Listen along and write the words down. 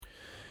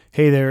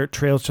Hey there,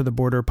 Trails to the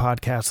Border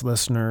podcast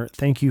listener.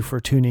 Thank you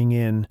for tuning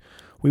in.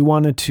 We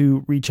wanted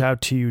to reach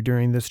out to you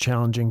during this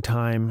challenging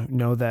time.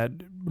 Know that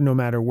no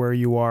matter where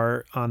you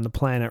are on the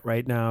planet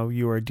right now,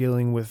 you are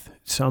dealing with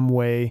some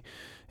way,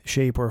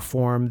 shape, or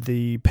form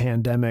the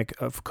pandemic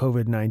of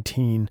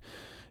COVID-19.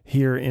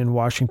 Here in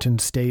Washington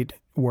State,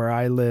 where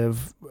I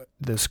live,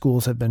 the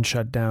schools have been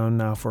shut down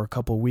now for a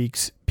couple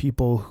weeks.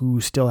 People who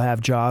still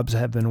have jobs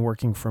have been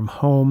working from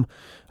home.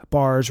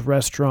 Bars,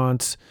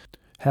 restaurants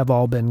have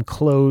all been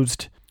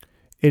closed.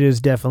 It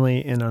is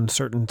definitely an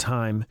uncertain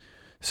time.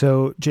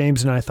 So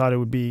James and I thought it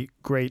would be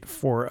great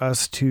for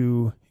us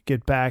to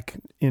get back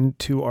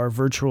into our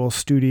virtual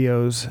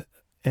studios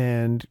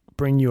and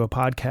bring you a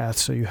podcast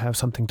so you have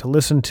something to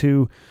listen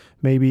to,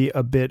 maybe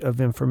a bit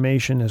of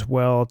information as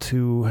well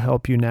to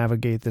help you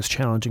navigate this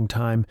challenging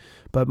time,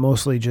 but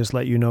mostly just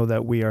let you know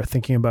that we are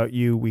thinking about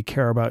you, we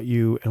care about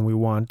you, and we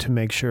want to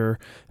make sure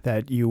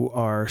that you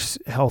are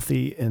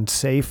healthy and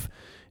safe.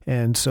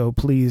 And so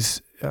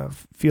please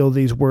feel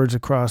these words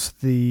across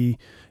the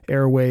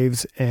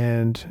airwaves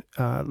and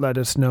let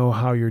us know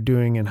how you're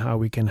doing and how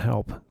we can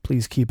help.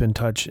 Please keep in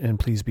touch and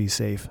please be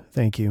safe.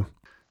 Thank you.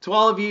 To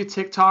all of you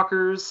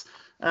TikTokers,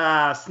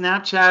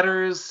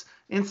 Snapchatters,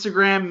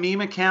 Instagram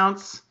meme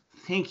accounts,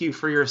 thank you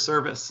for your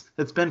service.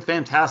 It's been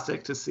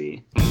fantastic to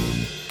see.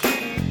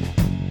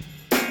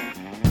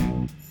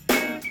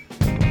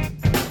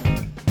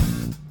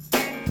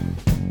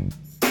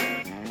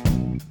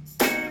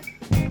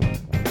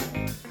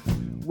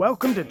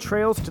 Welcome to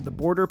Trails to the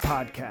Border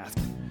podcast,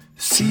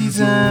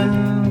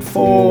 Season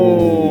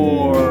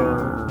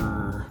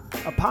 4.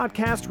 A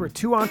podcast where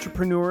two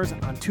entrepreneurs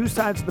on two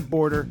sides of the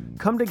border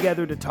come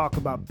together to talk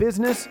about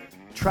business,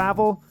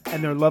 travel,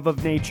 and their love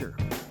of nature.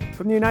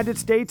 From the United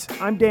States,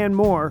 I'm Dan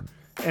Moore,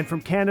 and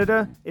from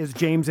Canada is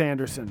James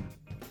Anderson.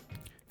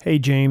 Hey,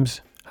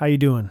 James. How you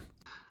doing?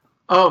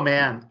 Oh,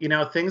 man.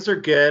 Things are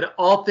good.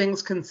 All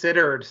things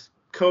considered.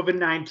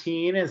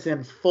 COVID-19 is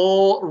in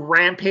full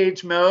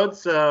rampage mode.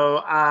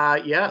 So,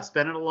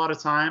 spending a lot of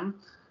time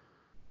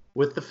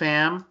with the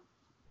fam,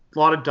 a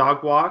lot of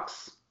dog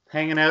walks,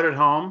 hanging out at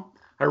home.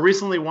 I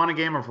recently won a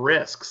game of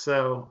Risk,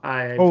 so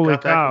I Holy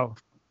cow.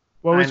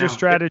 What was your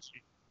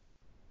strategy?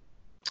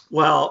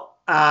 Well,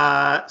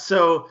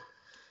 so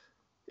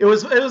it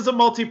was a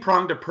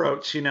multi-pronged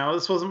approach.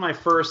 This wasn't my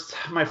first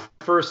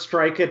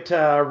strike at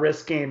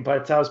Risk game,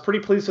 but I was pretty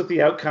pleased with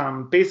the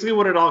outcome. Basically,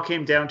 what it all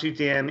came down to,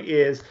 Dan,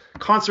 is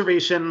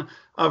conservation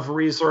of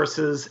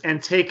resources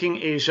and taking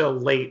Asia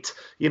late.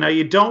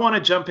 You don't want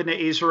to jump into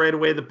Asia right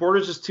away. The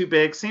border's just too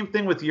big. Same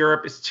thing with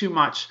Europe. It's too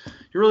much.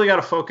 You really got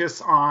to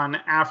focus on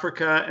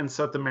Africa and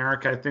South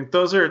America. I think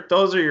those are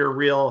your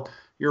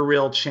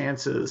real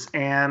chances.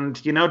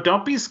 And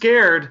don't be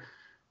scared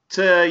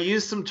to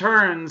use some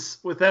turns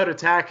without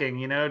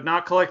attacking.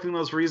 Not collecting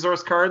those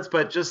resource cards,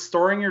 but just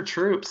storing your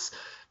troops.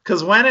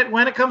 Because when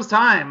it comes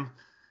time,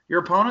 your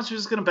opponents are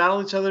just going to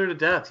battle each other to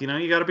death.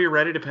 You got to be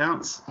ready to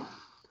pounce.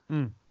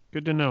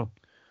 Good to know.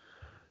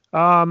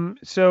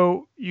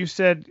 So you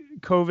said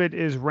COVID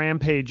is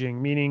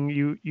rampaging,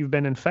 meaning you've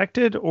been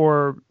infected,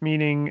 or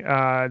meaning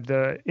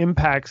the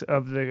impacts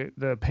of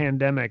the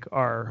pandemic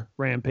are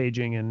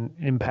rampaging and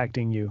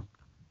impacting you?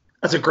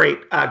 That's a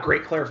great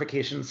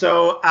clarification.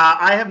 So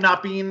I have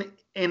not been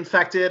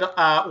infected,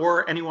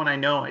 or anyone I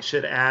know, I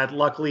should add.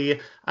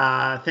 Luckily,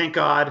 thank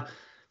God,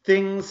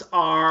 things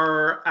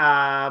are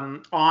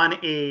on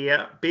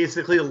a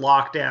basically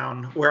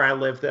lockdown where I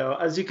live, though.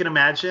 As you can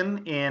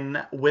imagine,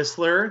 in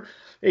Whistler,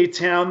 a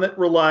town that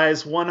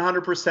relies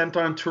 100%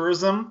 on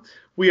tourism,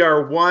 we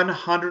are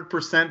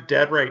 100%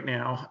 dead right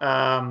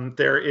now.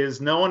 There is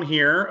no one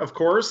here, of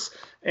course,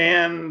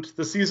 and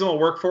the seasonal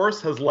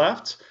workforce has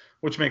left,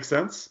 which makes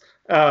sense.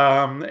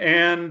 There's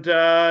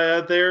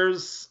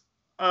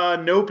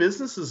no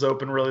businesses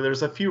open, really.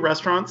 There's a few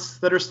restaurants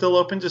that are still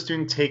open, just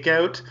doing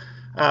takeout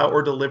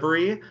or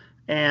delivery,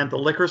 and the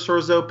liquor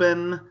store's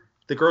open,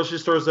 the grocery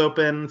store's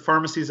open,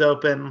 pharmacy's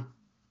open,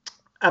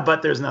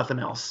 but there's nothing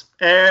else.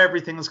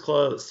 Everything's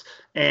closed,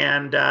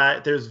 and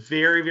there's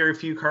very, very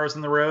few cars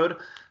on the road.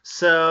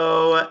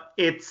 So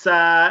it's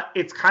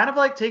kind of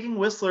like taking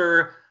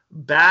Whistler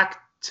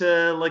back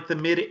to like the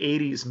mid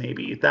 80s,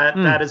 maybe.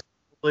 That is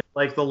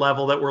like the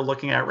level that we're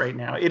looking at right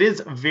now. It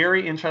is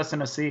very interesting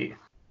to see.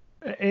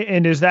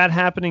 And is that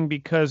happening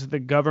because the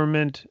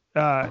government,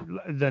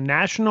 the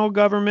national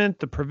government,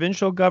 the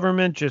provincial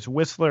government, just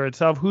Whistler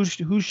itself,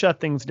 who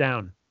shut things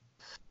down?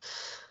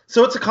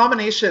 So it's a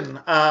combination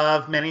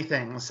of many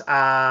things.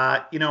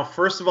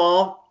 First of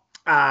all,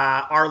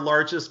 our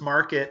largest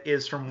market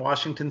is from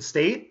Washington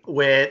State,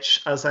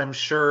 which, as I'm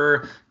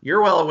sure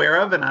you're well aware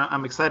of, and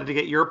I'm excited to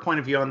get your point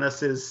of view on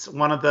this, is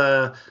one of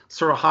the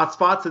sort of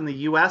hotspots in the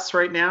U.S.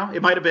 right now.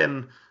 It might have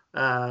been,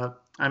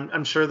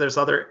 I'm sure there's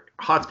other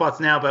hotspots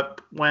now, but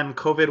when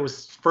COVID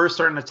was first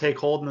starting to take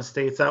hold in the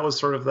States, that was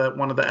sort of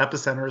one of the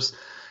epicenters.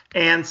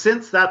 And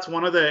since that's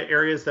one of the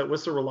areas that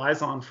Whistler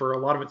relies on for a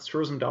lot of its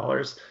tourism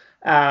dollars,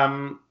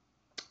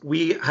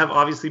 we have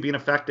obviously been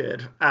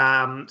affected.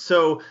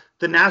 So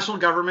the national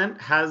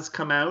government has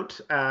come out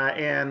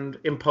and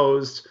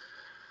imposed,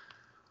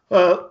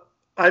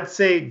 I'd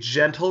say,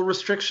 gentle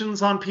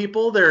restrictions on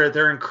people.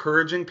 They're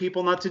encouraging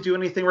people not to do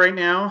anything right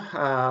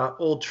now.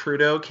 Old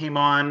Trudeau came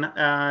on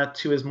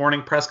to his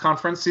morning press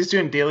conference. He's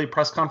doing daily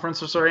press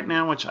conferences right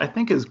now, which I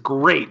think is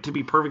great, to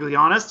be perfectly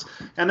honest.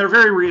 And they're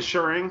very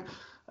reassuring.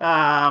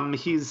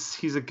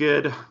 He's a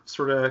good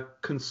sort of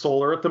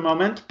consoler at the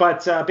moment,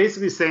 but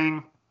basically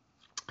saying,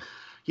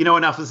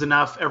 enough is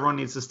enough. Everyone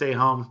needs to stay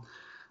home.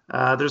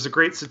 There's a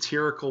great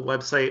satirical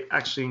website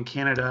actually in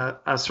Canada,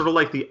 sort of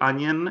like The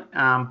Onion,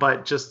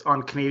 but just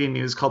on Canadian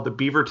news, called The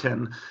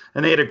Beaverton.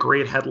 And they had a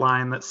great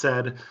headline that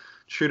said,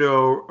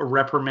 Trudeau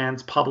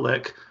reprimands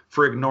public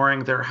for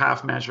ignoring their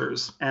half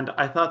measures. And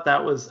I thought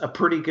that was a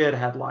pretty good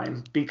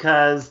headline,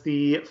 because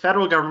the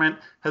federal government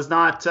has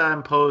not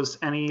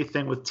imposed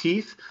anything with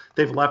teeth.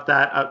 They've left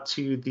that up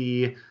to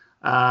the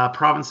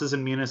provinces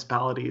and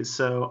municipalities.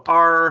 So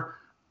our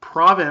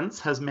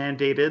province has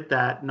mandated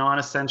that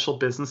non-essential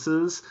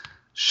businesses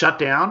shut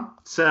down.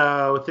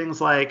 So things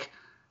like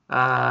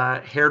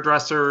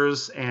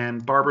hairdressers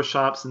and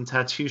barbershops and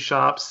tattoo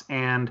shops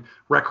and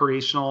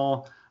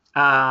recreational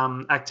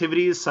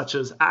activities such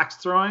as axe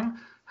throwing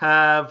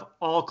have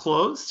all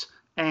closed.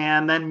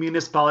 And then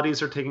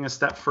municipalities are taking a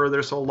step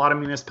further. So a lot of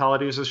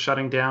municipalities are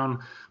shutting down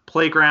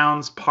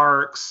playgrounds,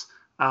 parks,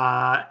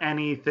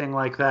 anything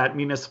like that.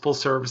 Municipal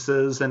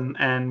services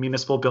and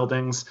municipal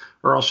buildings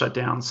are all shut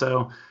down.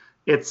 So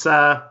it's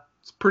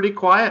pretty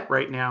quiet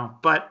right now.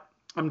 But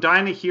I'm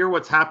dying to hear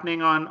what's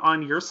happening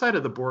on your side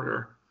of the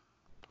border.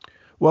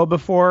 Well,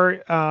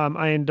 before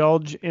I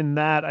indulge in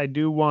that, I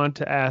do want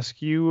to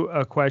ask you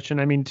a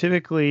question. I mean,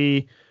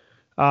 typically,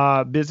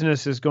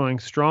 business is going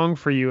strong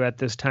for you at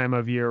this time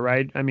of year,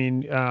 right? I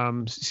mean,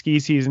 ski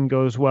season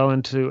goes well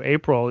into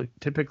April,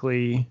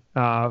 typically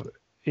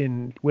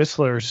in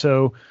Whistler.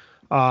 So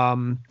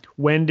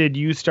when did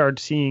you start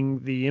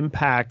seeing the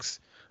impacts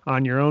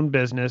on your own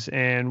business,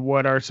 and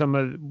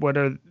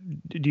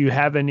do you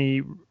have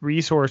any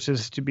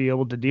resources to be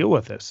able to deal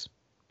with this?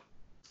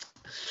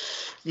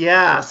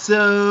 Yeah,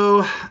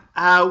 so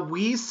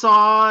we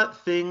saw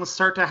things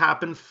start to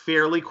happen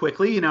fairly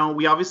quickly.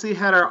 We obviously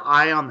had our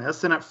eye on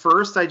this, and at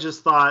first I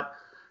just thought,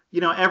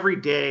 every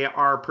day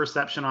our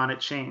perception on it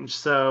changed.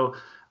 So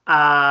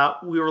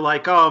we were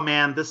like, oh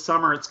man, this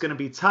summer it's going to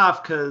be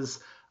tough because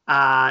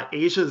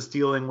Asia's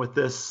dealing with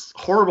this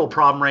horrible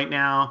problem right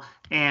now.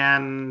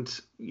 And,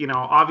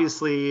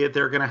 obviously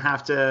they're going to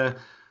have to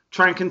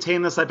try and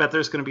contain this. I bet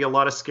there's going to be a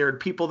lot of scared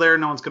people there.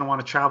 No one's going to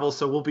want to travel.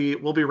 So we'll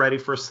be ready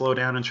for a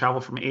slowdown in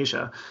travel from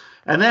Asia.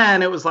 And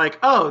then it was like,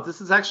 oh,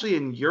 this is actually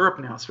in Europe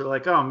now. So we're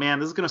like, oh man,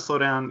 this is going to slow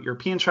down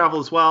European travel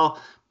as well,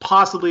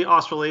 possibly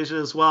Australasia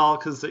as well,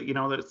 because,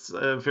 it's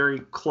a very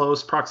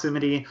close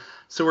proximity.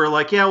 So we're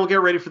like, yeah, we'll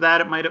get ready for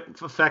that. It might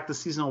affect the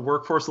seasonal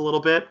workforce a little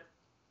bit.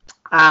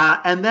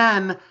 And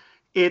then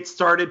it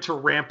started to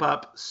ramp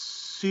up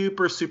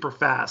super, super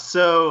fast.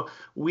 So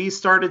we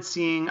started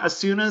seeing, as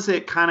soon as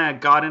it kind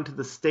of got into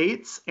the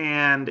States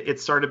and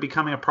it started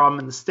becoming a problem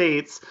in the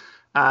States,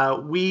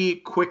 we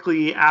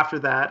quickly after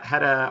that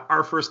had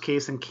our first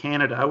case in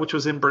Canada, which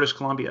was in British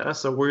Columbia.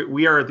 So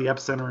we are the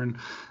epicenter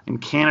in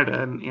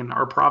Canada, in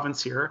our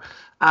province here.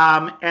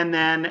 And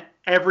then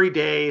every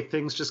day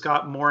things just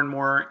got more and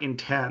more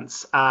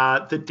intense.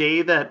 The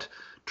day that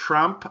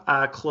Trump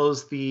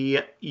closed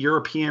the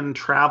European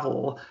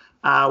travel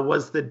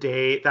was the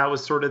day that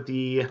was sort of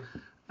the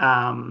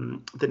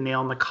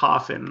nail in the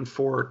coffin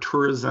for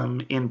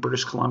tourism in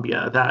British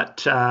Columbia.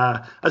 That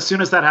as soon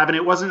as that happened,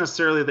 it wasn't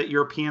necessarily that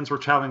Europeans were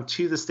traveling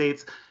to the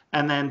States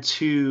and then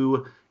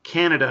to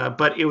Canada,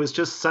 but it was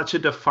just such a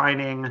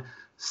defining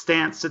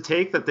stance to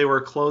take that they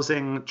were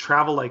closing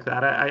travel like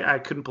that. I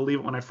couldn't believe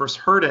it when I first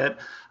heard it,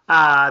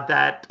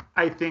 that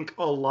I think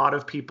a lot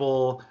of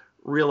people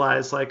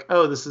realized like,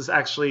 oh, this is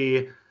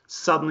actually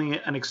suddenly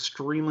an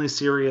extremely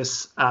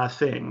serious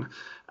thing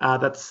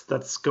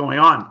that's going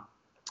on.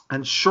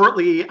 And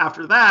shortly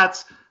after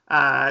that,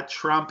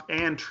 Trump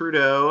and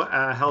Trudeau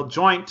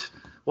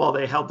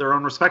they held their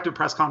own respective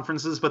press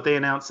conferences, but they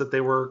announced that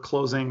they were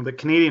closing the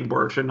Canadian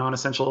border to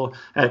non-essential,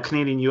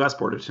 Canadian-U.S.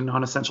 border to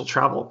non-essential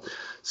travel.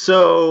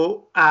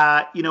 So,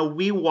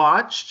 we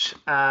watched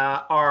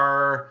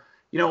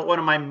one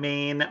of my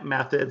main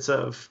methods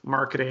of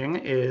marketing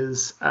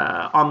is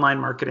online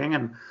marketing,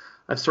 and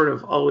I've sort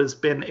of always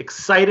been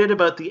excited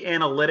about the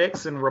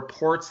analytics and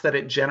reports that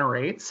it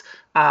generates.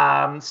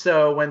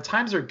 So when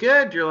times are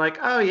good, you're like,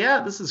 oh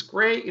yeah, this is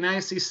great.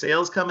 You see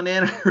sales coming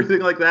in,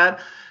 everything like that.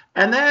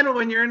 And then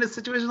when you're in a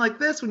situation like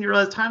this, when you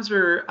realize times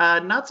are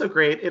not so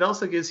great, it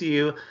also gives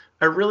you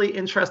a really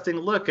interesting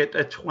look at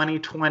a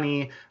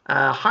 2020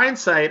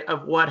 hindsight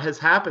of what has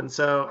happened.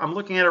 So I'm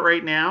looking at it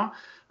right now.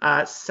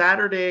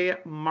 Saturday,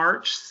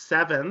 March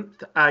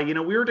 7th,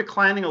 we were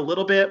declining a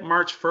little bit.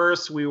 March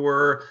 1st, we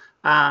were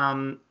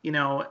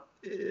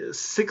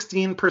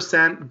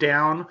 16%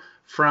 down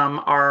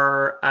from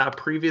our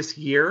previous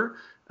year.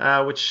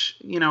 which,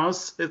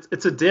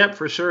 it's a dip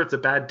for sure. It's a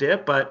bad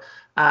dip. But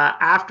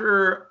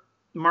after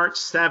March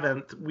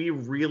 7th, we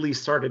really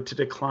started to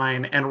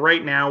decline. And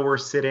right now we're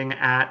sitting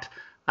at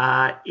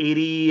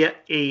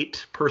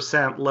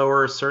 88%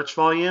 lower search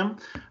volume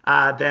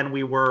than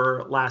we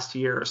were last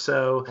year.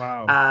 So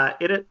wow.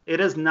 It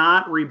has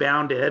not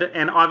rebounded.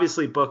 And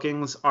obviously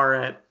bookings are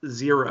at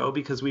zero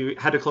because we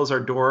had to close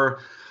our door.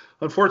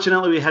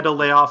 Unfortunately, we had to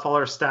lay off all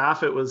our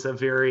staff. It was a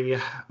very,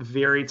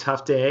 very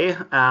tough day.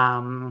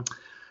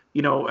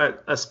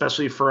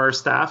 Especially for our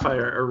staff, I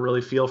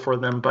really feel for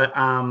them. But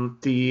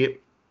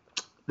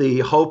the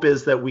hope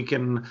is that we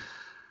can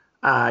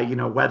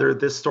weather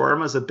this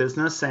storm as a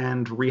business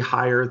and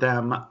rehire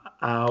them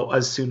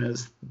as soon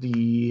as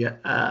the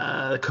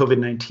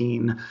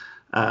COVID-19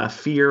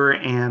 fear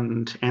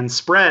and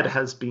spread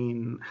has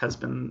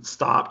been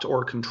stopped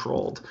or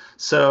controlled.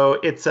 So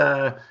it's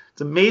a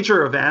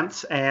major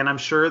event, and I'm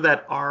sure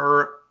that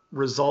our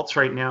results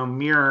right now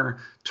mirror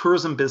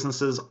tourism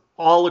businesses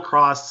all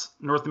across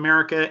North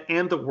America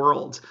and the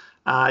world.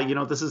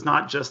 This is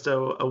not just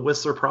a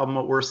Whistler problem.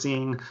 What we're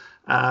seeing,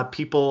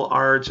 people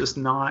are just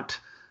not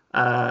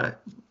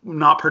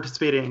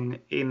participating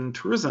in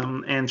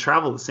tourism and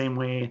travel the same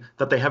way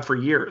that they have for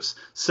years.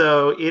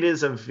 So it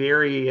is a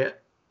very,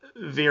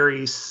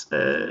 very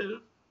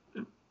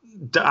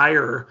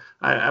dire,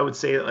 I would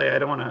say. I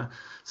don't want to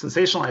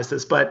sensationalize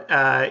this, but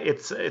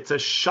it's a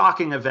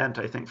shocking event,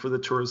 I think, for the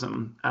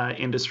tourism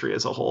industry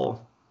as a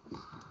whole.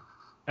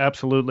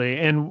 Absolutely.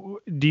 And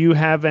do you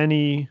have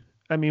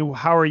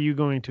how are you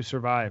going to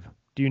survive?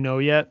 Do you know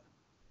yet?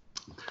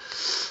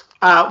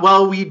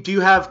 Well, we do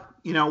have,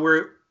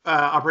 we're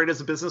operate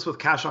as a business with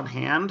cash on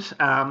hand.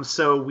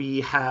 So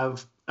we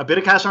have a bit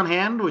of cash on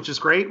hand, which is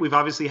great. We've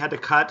obviously had to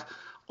cut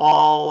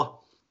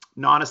all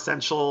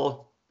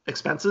non-essential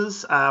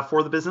expenses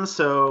for the business.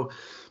 So,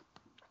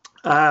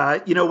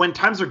 when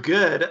times are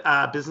good,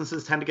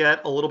 businesses tend to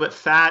get a little bit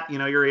fat.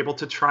 You're able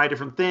to try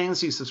different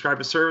things. You subscribe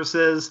to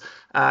services.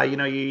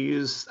 You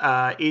use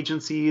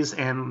agencies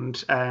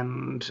and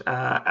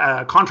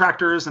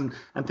contractors and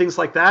things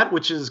like that,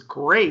 which is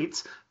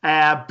great.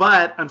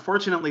 But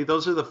unfortunately,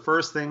 those are the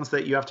first things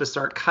that you have to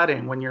start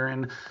cutting when you're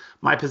in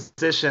my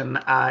position.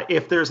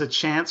 If there's a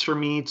chance for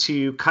me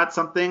to cut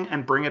something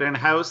and bring it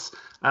in-house,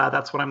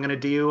 that's what I'm going to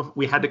do.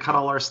 We had to cut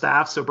all our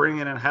staff, so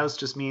bringing it in-house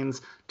just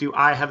means, do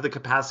I have the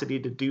capacity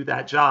to do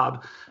that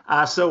job?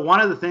 So one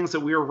of the things that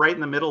we were right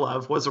in the middle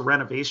of was a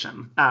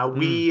renovation.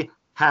 We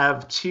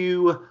have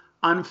 2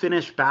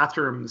 unfinished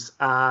bathrooms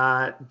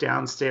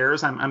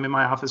downstairs. I'm in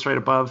my office right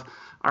above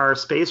our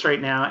space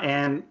right now,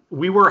 and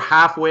we were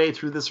halfway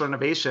through this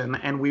renovation,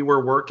 and we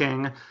were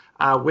working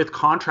with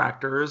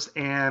contractors,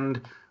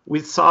 and we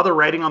saw the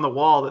writing on the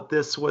wall that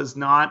this was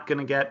not going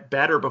to get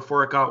better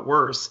before it got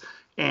worse.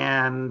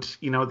 And,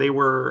 they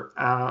were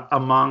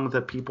among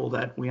the people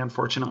that we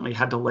unfortunately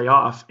had to lay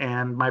off.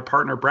 And my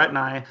partner, Brett, and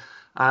I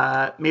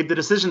made the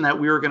decision that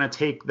we were going to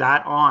take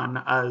that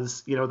on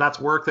as, that's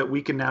work that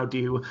we can now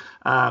do.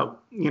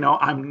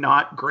 I'm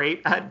not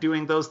great at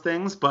doing those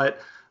things,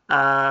 but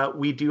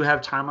we do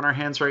have time on our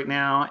hands right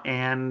now,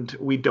 and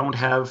we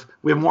have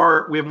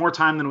more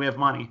time than we have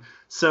money.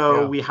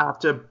 So we have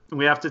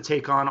to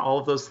take on all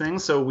of those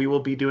things. So we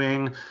will be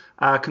doing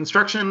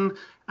construction.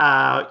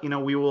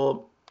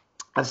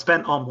 I've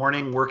spent all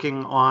morning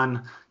working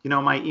on,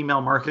 my email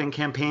marketing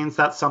campaigns.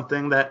 That's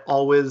something that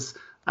always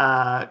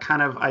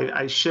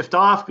I shift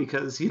off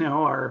because,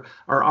 our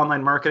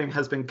online marketing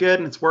has been good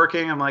and it's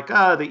working. I'm like,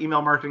 the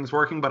email marketing is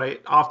working, but I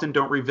often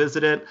don't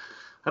revisit it.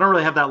 I don't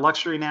really have that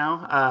luxury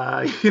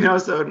now,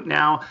 so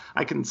now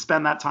I can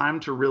spend that time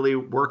to really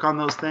work on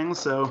those things.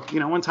 So,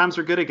 when times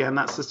are good again,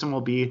 that system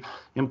will be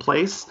in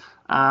place.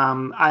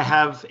 I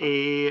have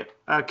a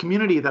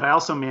community that I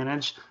also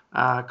manage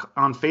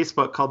on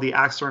Facebook called the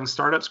Axelrod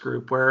Startups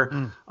Group,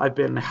 where I've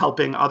been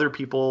helping other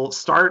people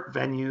start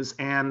venues,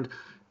 and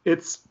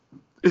it's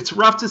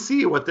rough to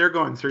see what they're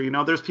going through.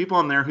 There's people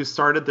on there who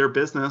started their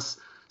business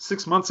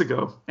 6 months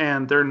ago,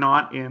 and they're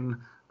not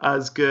in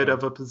as good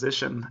of a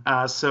position.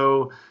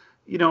 So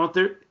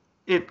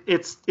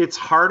it's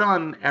hard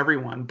on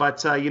everyone.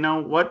 But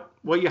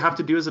what you have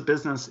to do as a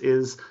business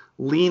is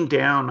lean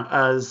down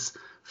as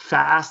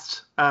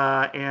fast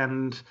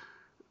and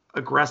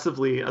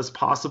aggressively as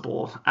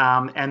possible,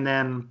 and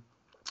then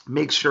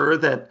make sure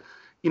that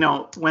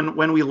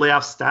when we lay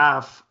off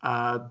staff,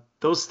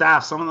 those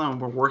staff, some of them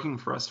were working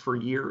for us for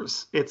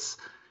years.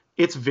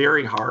 It's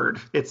very hard.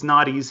 It's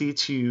not easy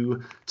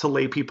to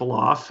lay people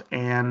off,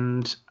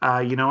 and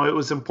it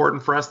was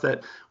important for us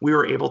that we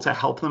were able to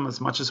help them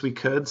as much as we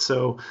could.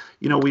 So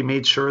we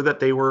made sure that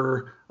they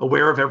were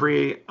aware of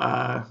every.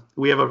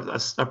 We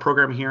have a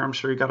program here. I'm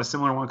sure you got a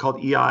similar one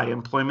called EI,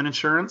 Employment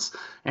Insurance.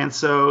 And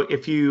so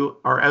if you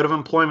are out of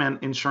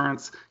employment,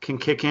 insurance can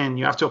kick in.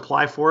 You have to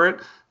apply for it.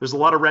 There's a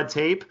lot of red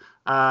tape.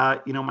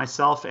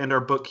 Myself and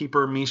our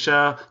bookkeeper,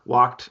 Misha,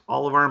 walked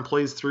all of our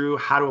employees through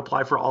how to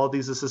apply for all of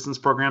these assistance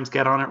programs,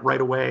 get on it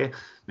right away,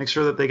 make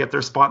sure that they get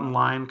their spot in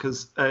line,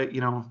 because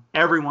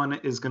everyone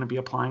is going to be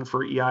applying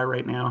for EI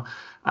right now.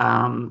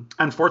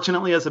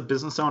 Unfortunately, as a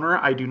business owner,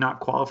 I do not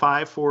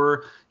qualify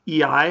for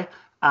EI.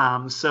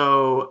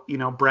 So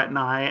Brett and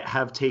I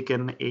have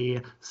taken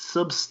a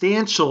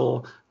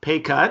substantial pay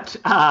cut,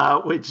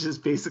 which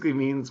just basically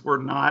means we're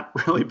not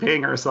really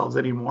paying ourselves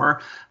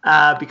anymore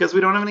because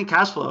we don't have any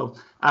cash flow.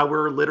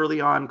 We're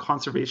literally on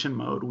conservation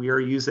mode. We are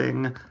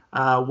using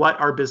what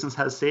our business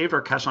has saved,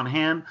 our cash on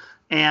hand,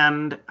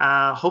 and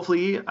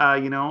hopefully,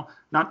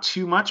 not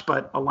too much,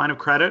 but a line of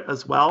credit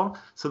as well,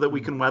 so that we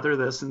can weather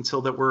this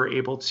until that we're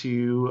able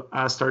to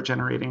start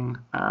generating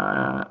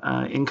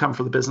income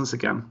for the business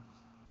again.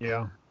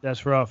 Yeah,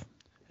 that's rough.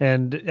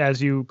 And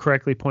as you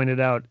correctly pointed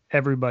out,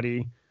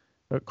 everybody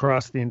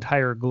across the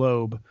entire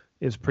globe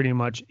is pretty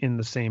much in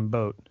the same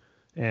boat.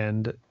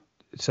 And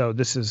so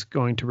this is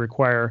going to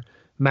require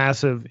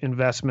massive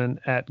investment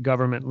at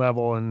government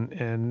level,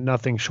 and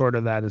nothing short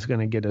of that is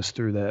going to get us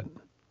through that.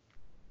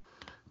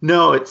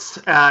 No, it's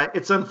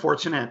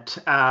unfortunate.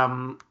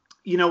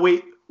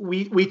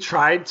 We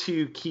tried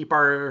to keep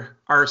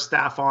our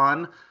staff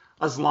on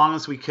as long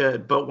as we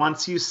could, but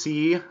once you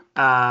see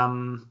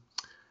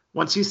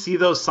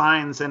those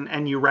signs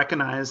and you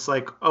recognize,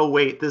 like, oh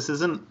wait, this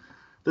isn't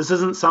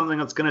something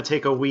that's going to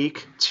take a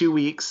week, 2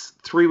 weeks,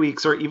 3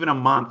 weeks, or even a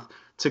month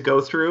to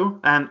go through,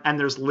 and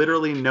there's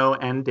literally no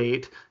end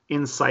date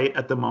in sight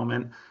at the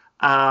moment.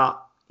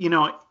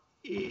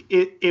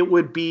 It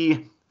would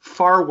be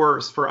far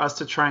worse for us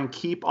to try and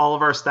keep all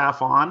of our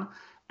staff on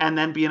and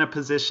then be in a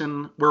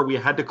position where we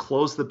had to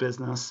close the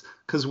business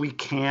because we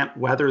can't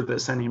weather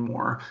this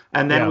anymore,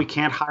 and then we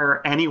can't hire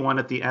anyone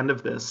at the end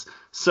of this.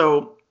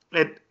 So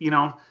it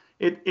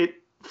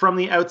from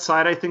the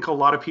outside, I think a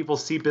lot of people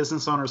see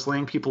business owners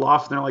laying people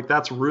off and they're like,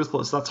 that's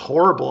ruthless, that's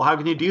horrible, how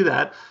can you do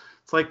that?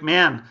 It's like,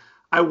 man,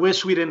 I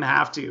wish we didn't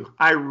have to.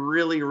 I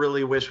really,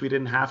 really wish we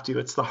didn't have to.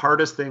 It's the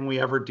hardest thing we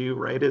ever do,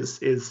 right?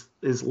 Is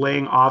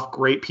laying off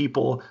great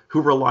people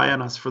who rely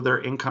on us for their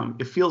income.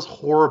 It feels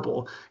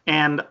horrible.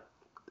 And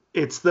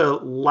it's the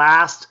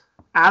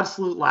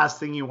absolute last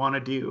thing you want to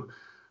do.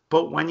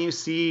 But when you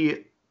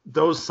see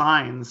those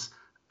signs,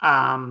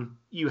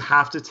 you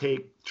have to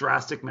take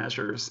drastic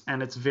measures.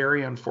 And it's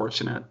very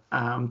unfortunate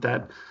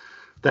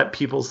that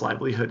people's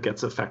livelihood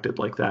gets affected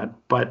like that.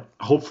 But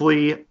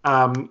hopefully,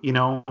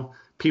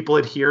 people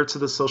adhere to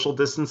the social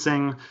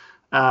distancing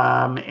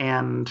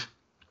and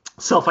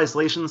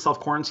self-isolation,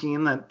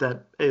 self-quarantine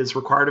that is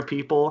required of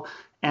people,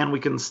 and we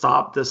can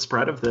stop the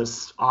spread of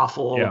this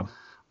awful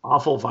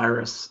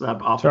virus.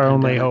 It's our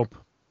only hope.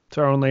 It's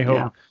our only hope.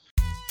 Yeah.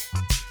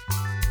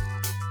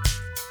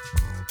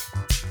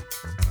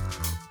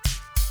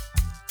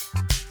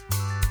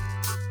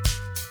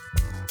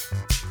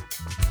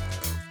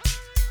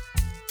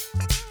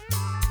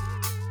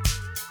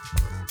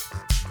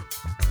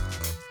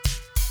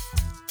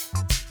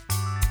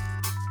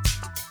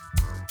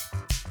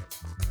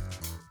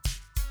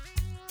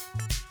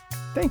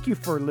 Thank you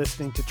for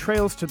listening to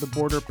Trails to the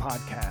Border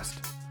podcast,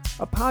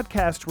 a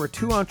podcast where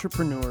two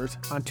entrepreneurs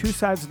on two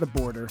sides of the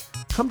border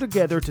come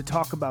together to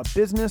talk about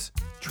business,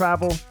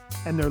 travel,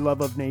 and their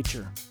love of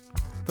nature.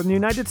 From the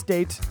United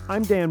States,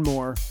 I'm Dan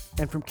Moore,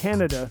 and from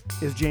Canada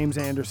is James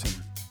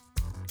Anderson.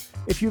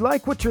 If you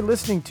like what you're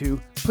listening to,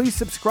 please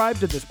subscribe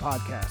to this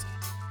podcast.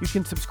 You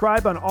can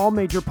subscribe on all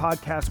major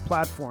podcast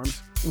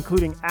platforms,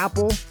 including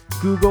Apple,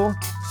 Google,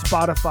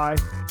 Spotify,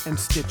 and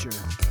Stitcher.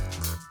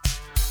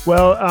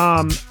 Well,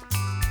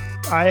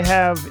 I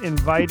have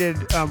invited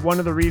one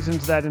of the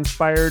reasons that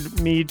inspired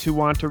me to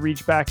want to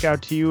reach back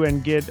out to you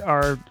and get we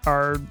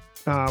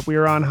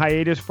are on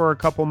hiatus for a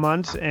couple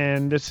months,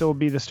 and this will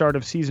be the start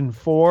of season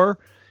 4.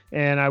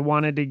 And I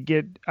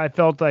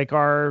felt like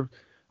our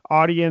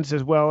audience,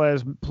 as well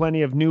as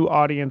plenty of new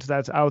audience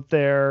that's out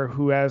there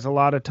who has a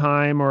lot of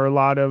time or a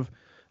lot of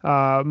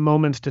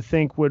moments to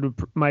think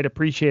might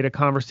appreciate a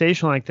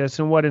conversation like this.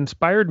 And what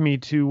inspired me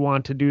to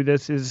want to do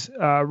this is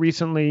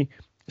recently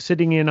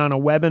sitting in on a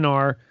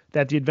webinar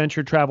that the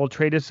Adventure Travel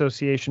Trade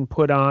Association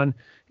put on.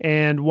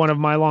 And one of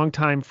my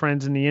longtime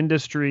friends in the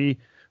industry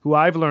who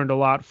I've learned a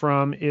lot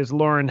from is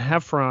Lauren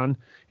Heffron.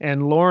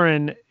 And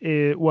Lauren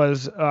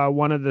was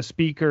one of the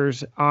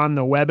speakers on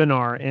the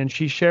webinar, and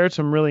she shared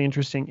some really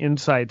interesting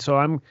insights. So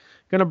I'm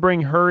going to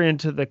bring her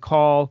into the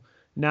call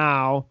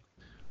now.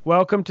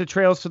 Welcome to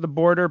Trails to the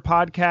Border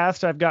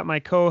podcast. I've got my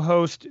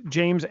co-host,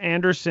 James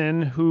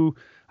Anderson, who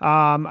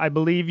I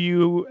believe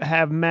you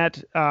have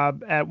met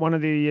at one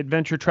of the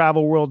Adventure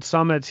Travel World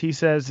Summits, he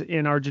says,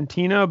 in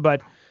Argentina,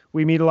 but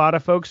we meet a lot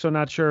of folks, so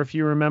not sure if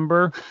you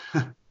remember.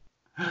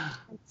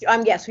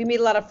 Yes, we meet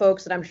a lot of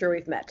folks that I'm sure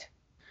we've met.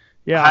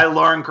 Yeah. Hi,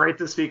 Lauren. Great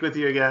to speak with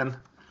you again.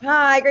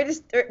 Hi, great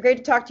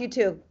to talk to you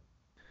too.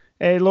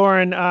 Hey,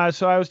 Lauren.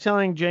 So I was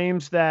telling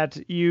James that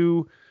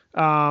you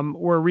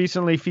were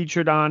recently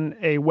featured on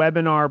a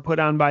webinar put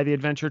on by the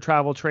Adventure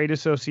Travel Trade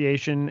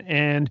Association,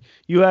 and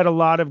you had a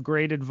lot of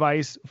great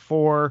advice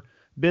for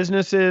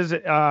businesses,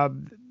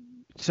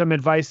 some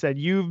advice that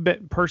you've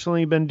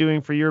personally been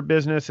doing for your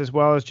business, as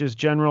well as just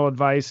general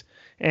advice.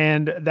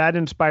 And that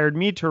inspired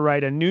me to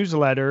write a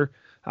newsletter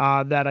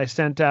that I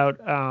sent out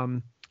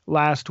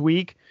last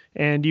week.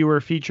 And you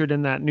were featured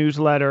in that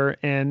newsletter,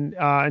 and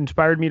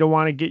inspired me to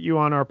want to get you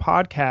on our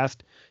podcast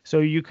so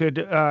you could,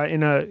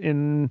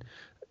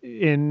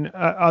 in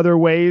other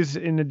ways,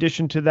 in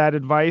addition to that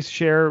advice,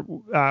 share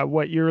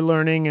what you're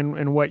learning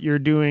and what you're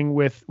doing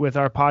with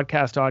our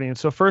podcast audience.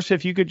 So first,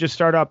 if you could just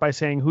start out by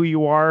saying who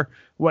you are,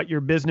 what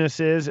your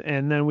business is,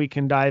 and then we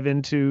can dive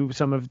into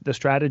some of the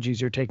strategies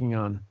you're taking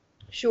on.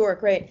 Sure,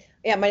 great.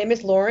 Yeah, my name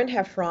is Lauren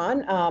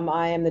Heffron.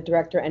 I am the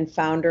director and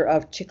founder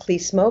of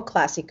Ciclismo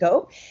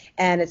Classico,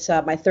 and it's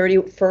my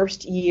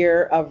 31st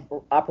year of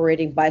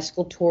operating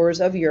bicycle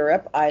tours of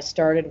Europe. I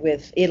started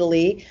with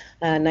Italy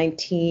in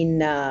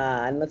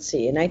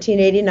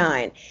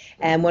 1989,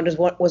 and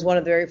was one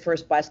of the very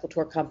first bicycle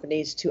tour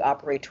companies to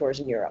operate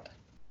tours in Europe.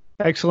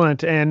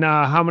 Excellent. And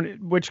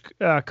which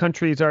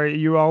countries are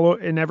you all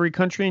in? Every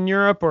country in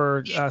Europe,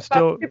 or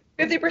still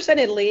 50%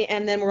 Italy,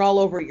 and then we're all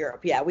over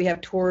Europe. Yeah, we have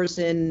tours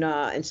in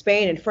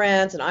Spain and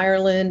France and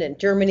Ireland and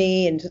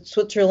Germany and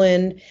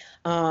Switzerland,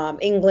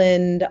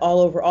 England,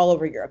 all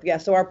over Europe. Yeah,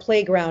 so our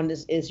playground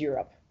is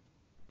Europe.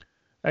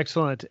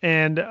 Excellent.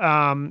 And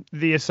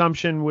the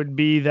assumption would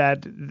be that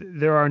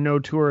there are no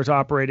tours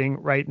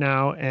operating right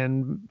now,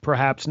 and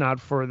perhaps not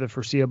for the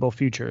foreseeable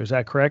future. Is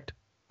that correct?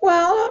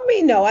 Well,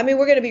 no.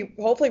 We're going to be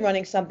hopefully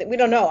running something. We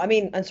don't know.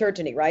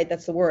 Uncertainty, right?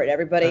 That's the word.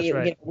 Everybody,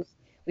 That's right.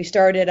 We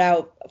started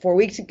out 4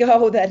 weeks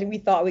ago that we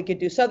thought we could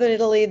do Southern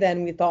Italy.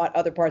 Then we thought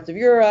other parts of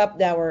Europe.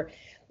 Now we're,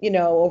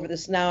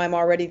 now I'm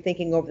already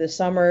thinking over the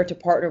summer to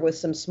partner with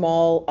some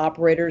small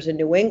operators in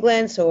New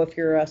England. So if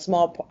you're a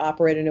small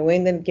operator in New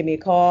England, give me a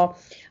call.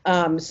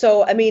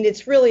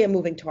 It's really a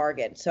moving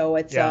target. So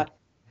it's,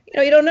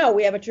 you don't know.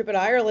 We have a trip in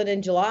Ireland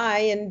in July,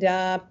 and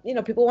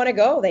people want to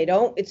go. They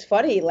don't. It's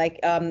funny.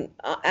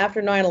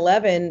 After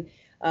 9/11,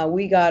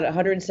 we got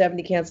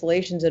 170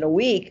 cancellations in a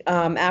week.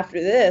 After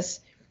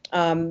this,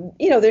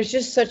 there's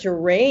just such a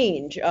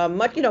range,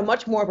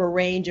 much more of a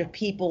range of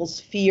people's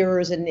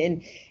fears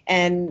and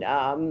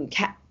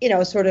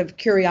sort of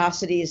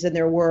curiosities than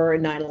there were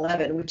in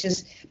 9/11, which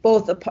is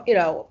both a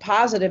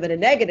positive and a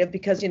negative,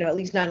 because at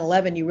least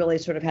 9/11 you really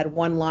sort of had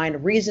one line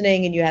of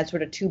reasoning, and you had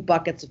sort of two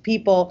buckets of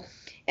people.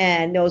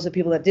 And those are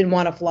people that didn't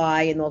want to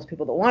fly and those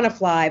people that want to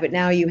fly. But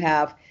now you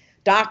have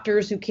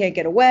doctors who can't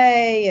get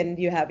away, and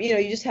you have,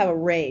 you just have a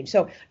range.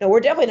 So no,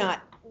 we're definitely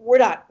not, we're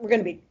going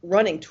to be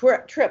running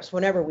trips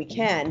whenever we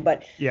can,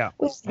 but we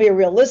want to be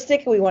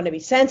realistic. We want to be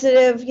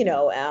sensitive. We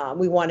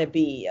want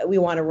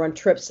to run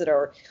trips that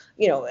are,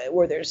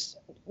 where there's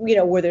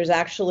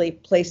actually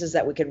places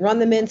that we can run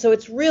them in. So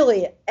it's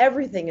really,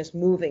 everything is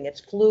moving.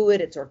 It's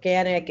fluid. It's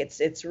organic. It's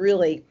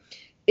interesting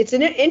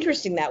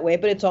that way,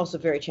 but it's also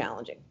very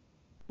challenging.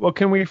 Well,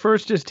 can we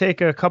first just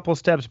take a couple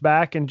steps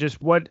back and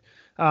just what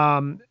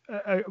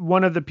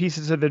one of the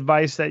pieces of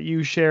advice that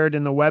you shared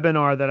in the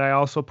webinar that I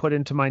also put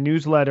into my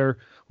newsletter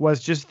was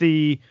just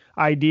the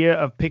idea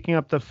of picking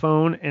up the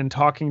phone and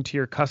talking to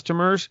your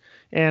customers.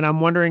 And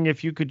I'm wondering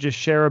if you could just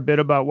share a bit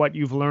about what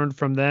you've learned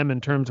from them in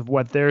terms of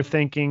what their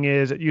thinking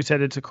is. You said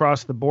it's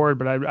across the board,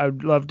 but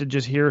I'd love to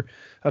just hear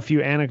a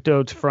few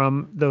anecdotes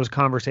from those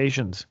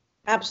conversations.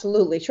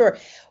 Absolutely. Sure.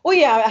 Well,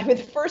 yeah, the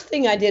first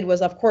thing I did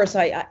was, of course,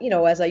 I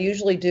as I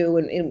usually do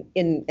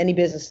in any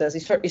businesses,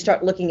 you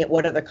start looking at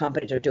what other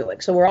companies are doing.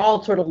 So we're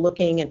all sort of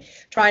looking and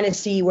trying to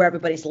see where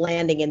everybody's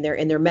landing in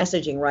their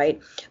messaging, right?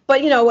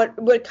 But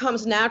what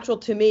comes natural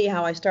to me,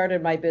 how I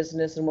started my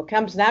business, and what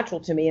comes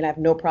natural to me, and I have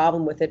no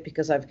problem with it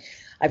because I've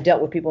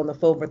dealt with people on the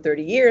phone for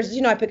 30 years,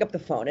 is, I pick up the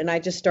phone and I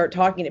just start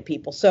talking to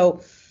people.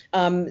 So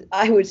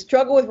I would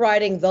struggle with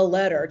writing the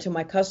letter to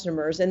my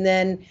customers, and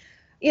then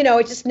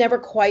it just never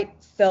quite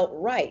felt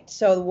right.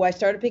 So I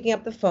started picking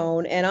up the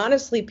phone, and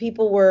honestly,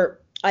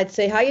 I'd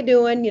say, how you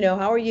doing?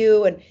 How are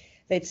you? And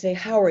they'd say,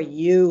 how are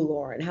you,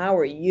 Lauren? How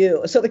are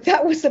you? So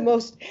that was the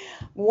most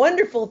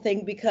wonderful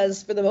thing,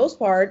 because for the most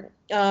part,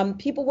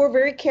 people were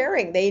very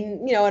caring. They,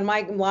 and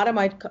a lot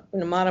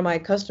of my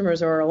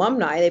customers are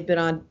alumni. They've been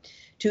on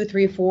 2,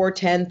 3, 4,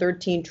 10,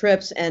 13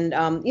 trips. And,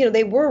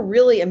 they were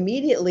really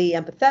immediately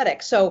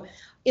empathetic. So,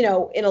 in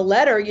a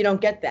letter, you don't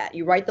get that.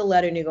 You write the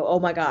letter and you go, oh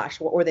my gosh,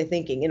 what were they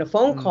thinking? In a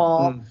phone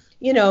call,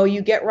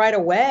 you get right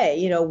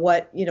away,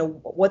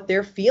 what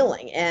they're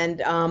feeling. And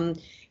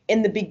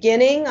in the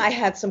beginning, I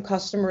had some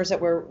customers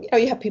that were,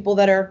 you have people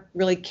that are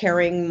really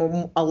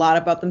caring a lot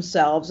about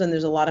themselves, and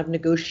there's a lot of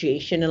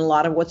negotiation and a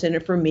lot of what's in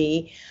it for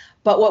me.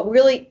 But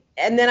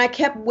and then I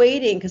kept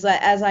waiting, because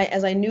as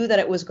I knew that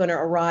it was going to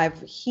arrive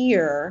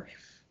here,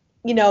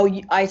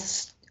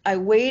 I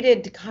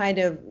waited to kind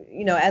of,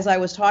 as I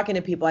was talking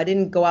to people, I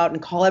didn't go out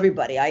and call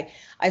everybody.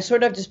 I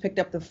sort of just picked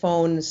up the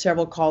phone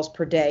several calls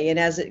per day. And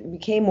as it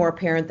became more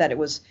apparent that it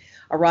was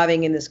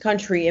arriving in this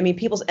country,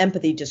 people's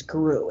empathy just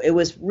grew. It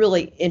was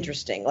really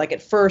interesting. Like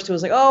at first it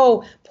was like,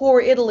 oh, poor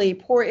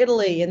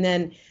Italy. And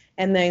then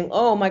and then,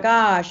 oh my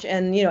gosh,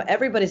 and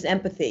everybody's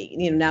empathy,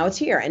 now it's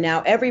here, and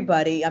now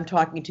everybody I'm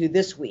talking to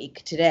this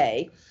week,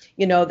 today,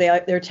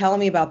 they're telling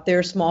me about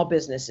their small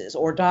businesses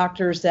or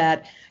doctors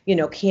that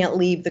can't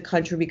leave the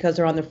country because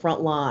they're on the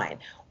front line,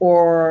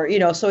 or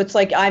so it's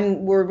like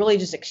we're really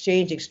just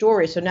exchanging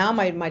stories. So now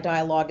my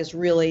dialogue is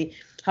really,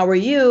 how are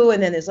you?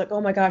 And then it's like, oh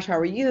my gosh, how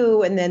are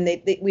you? And then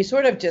we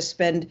sort of just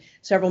spend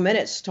several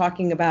minutes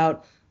talking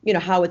about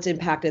how it's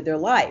impacted their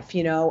life,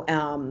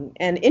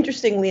 and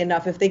interestingly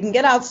enough, if they can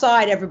get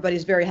outside,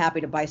 everybody's very happy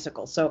to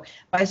bicycle. So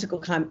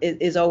bicycle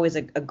is always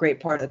a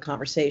great part of the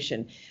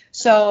conversation.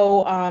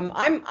 So I'm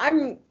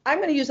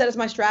going to use that as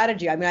my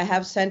strategy. I mean, I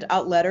have sent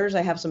out letters.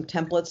 I have some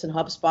templates in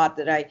HubSpot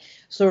that I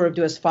sort of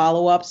do as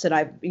follow-ups, and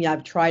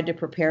I've tried to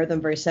prepare them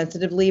very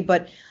sensitively.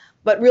 But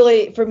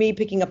really, for me,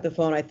 picking up the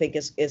phone, I think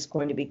is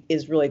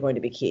really going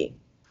to be key.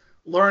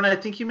 Lauren, I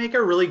think you make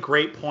a really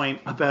great point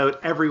about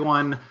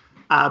everyone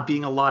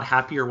being a lot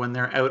happier when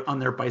they're out on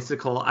their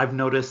bicycle. I've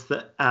noticed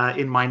that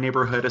in my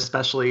neighborhood,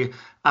 especially,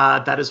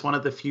 that is one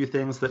of the few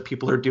things that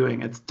people are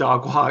doing. It's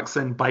dog walks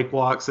and bike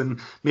walks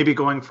and maybe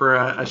going for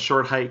a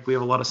short hike. We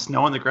have a lot of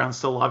snow on the ground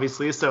still,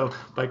 obviously, so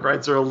bike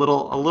rides are a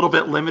little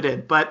bit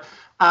limited. But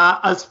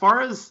as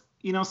far as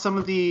some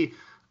of the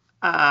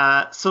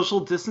social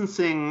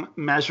distancing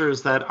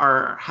measures that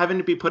are having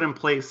to be put in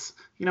place,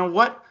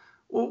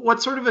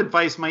 what sort of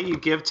advice might you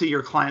give to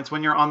your clients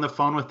when you're on the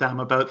phone with them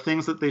about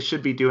things that they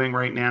should be doing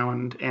right now,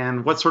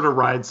 and what sort of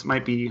rides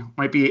might be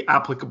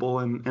applicable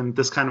in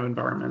this kind of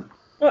environment?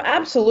 Well,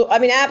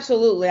 absolutely.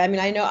 Absolutely.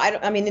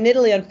 In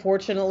Italy,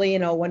 unfortunately,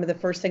 one of the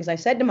first things I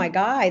said to my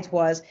guides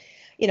was,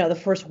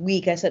 the first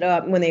week I said,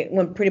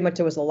 when pretty much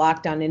there was a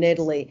lockdown in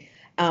Italy,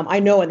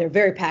 I know, and they're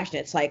very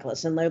passionate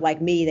cyclists, and they're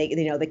like me.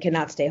 They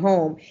cannot stay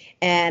home.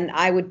 And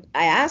I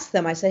asked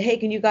them. I said, "Hey,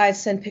 can you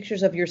guys send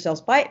pictures of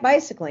yourselves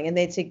bicycling?" And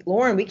they'd say,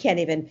 "Lauren, we can't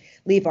even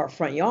leave our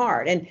front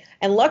yard."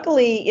 And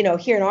luckily,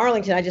 here in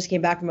Arlington, I just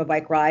came back from a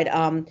bike ride.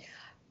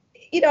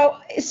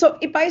 So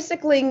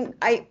bicycling,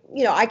 I'm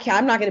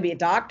not going to be a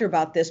doctor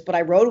about this, but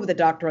I rode with a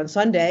doctor on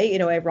Sunday.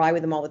 I ride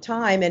with him all the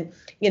time, and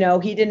he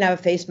didn't have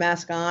a face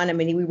mask on.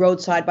 We rode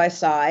side by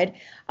side.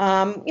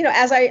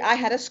 As I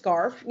had a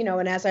scarf,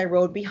 and as I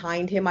rode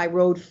behind him, I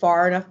rode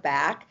far enough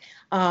back.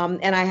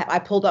 And I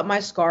pulled up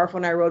my scarf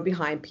when I rode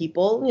behind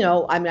people.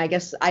 I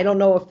guess I don't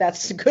know if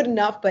that's good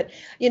enough, but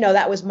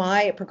that was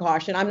my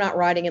precaution. I'm not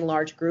riding in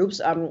large groups.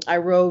 I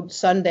rode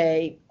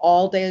Sunday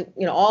all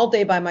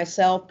day by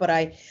myself, but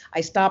I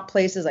stopped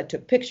places. I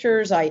took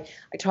pictures. I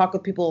talked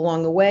with people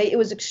along the way. It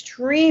was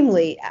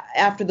extremely,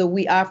 after the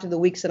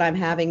weeks that I'm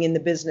having in the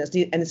business,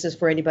 and this is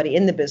for anybody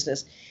in the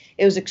business,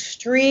 it was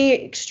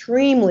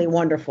extremely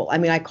wonderful.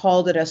 I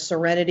called it a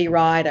serenity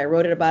ride. I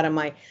wrote it about on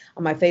my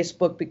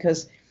Facebook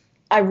because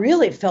I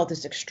really felt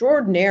this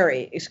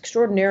extraordinarily,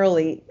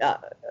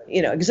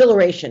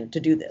 exhilaration to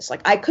do this.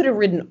 Like I could have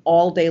ridden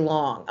all day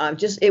long.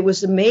 It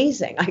was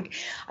amazing.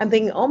 I'm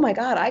thinking, oh my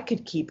God, I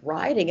could keep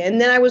riding. And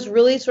then I was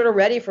really sort of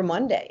ready for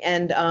Monday.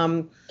 And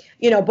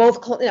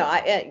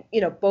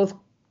both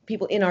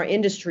people in our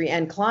industry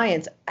and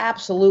clients,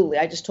 absolutely.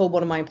 I just told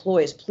one of my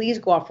employees, please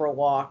go out for a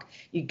walk.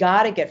 You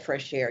got to get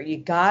fresh air. You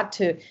got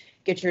to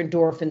get your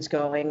endorphins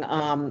going.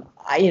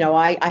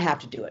 I have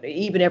to do it.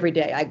 Even every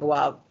day I go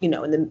out,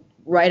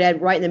 right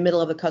in the middle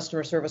of the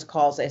customer service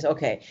calls. I say,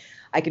 okay,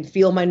 I can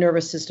feel my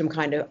nervous system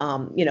kind of,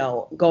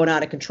 going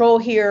out of control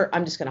here.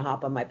 I'm just going to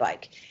hop on my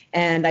bike.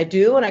 And I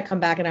do, and I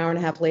come back an hour and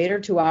a half later,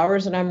 2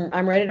 hours, and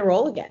I'm ready to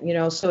roll again.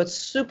 So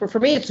it's for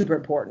me, it's super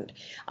important.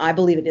 I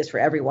believe it is for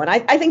everyone.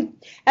 I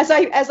think as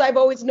I've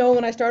always known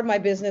when I started my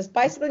business,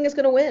 bicycling is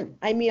going to win.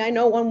 I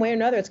know one way or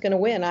another it's going to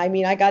win.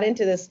 I got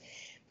into this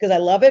because I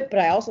love it, but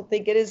I also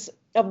think it is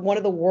one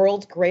of the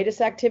world's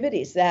greatest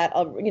activities that,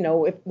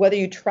 whether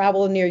you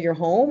travel near your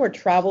home or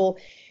travel,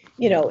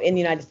 in the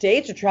United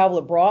States or travel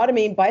abroad,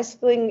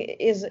 bicycling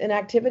is an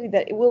activity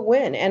that it will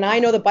win. And I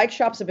know the bike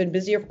shops have been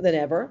busier than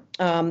ever.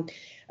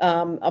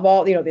 Of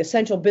all, the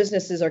essential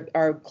businesses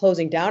are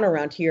closing down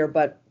around here,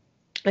 but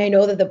I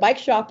know that the bike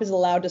shop is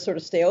allowed to sort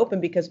of stay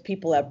open because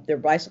people their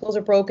bicycles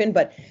are broken,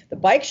 but the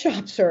bike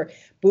shops are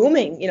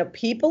booming.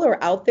 People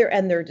are out there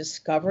and they're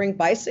discovering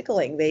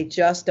bicycling. They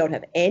just don't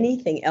have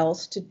anything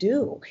else to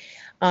do.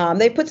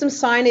 They put some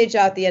signage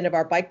out the end of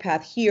our bike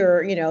path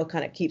here,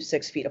 kind of keep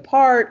 6 feet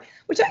apart,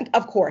 which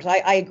of course,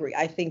 I agree.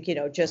 I think,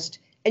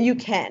 and you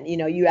can,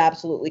 you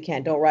absolutely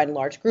can. Don't ride in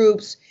large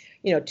groups,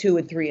 2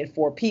 and 3 and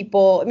 4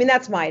 people.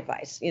 That's my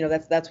advice.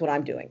 That's what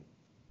I'm doing.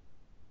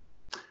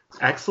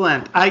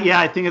 Excellent.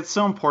 I think it's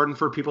so important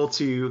for people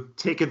to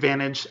take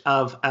advantage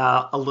of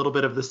a little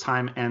bit of this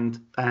time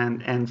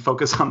and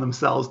focus on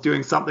themselves,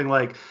 doing something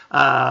like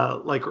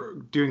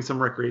doing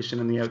some recreation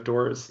in the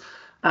outdoors.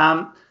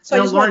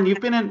 Lauren,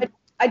 you've been in.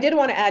 I did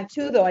want to add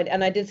too, though,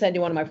 and I did send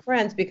you one of my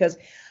friends because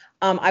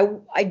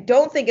I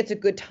don't think it's a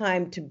good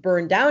time to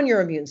burn down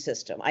your immune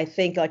system. I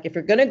think like if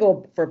you're going to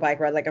go for a bike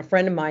ride, like a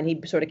friend of mine,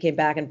 he sort of came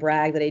back and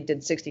bragged that he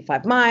did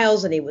 65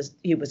 miles and he was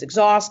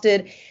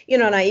exhausted,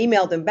 and I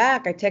emailed him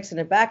back. I texted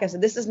him back. I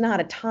said, this is not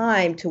a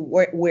time to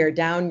wear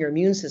down your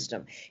immune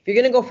system. If you're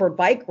going to go for a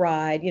bike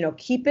ride,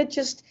 keep it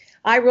just.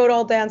 I rode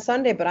all day on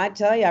Sunday, but I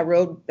tell you, I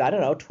rode,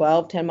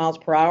 10 miles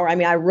per hour. I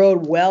mean, I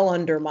rode well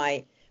under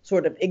my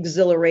sort of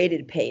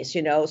exhilarated pace,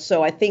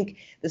 So I think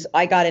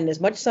I got in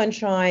as much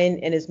sunshine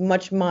and as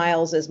much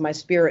miles as my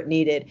spirit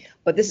needed.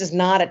 But this is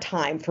not a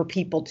time for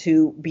people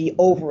to be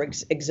over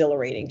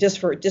exhilarating, just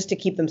to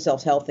keep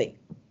themselves healthy.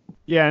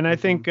 Yeah, and I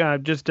think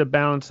just to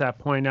balance that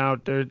point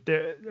out,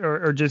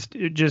 or just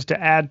to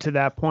add to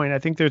that point, I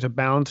think there's a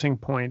balancing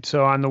point.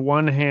 So on the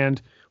one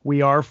hand,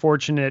 we are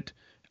fortunate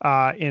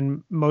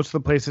in most of the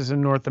places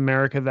in North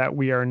America that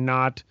we are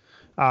not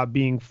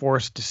being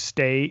forced to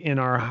stay in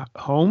our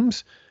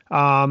homes.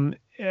 And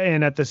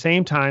at the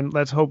same time,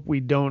 let's hope we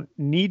don't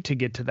need to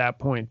get to that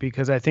point,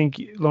 because I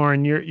think,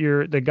 Lauren,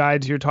 you're the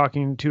guides you're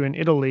talking to in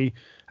Italy.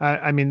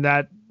 I mean,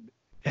 that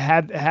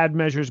had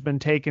measures been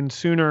taken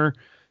sooner,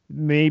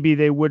 maybe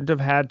they wouldn't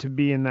have had to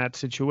be in that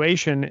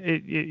situation.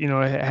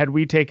 Had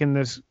we taken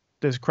this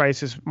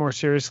crisis more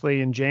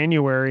seriously in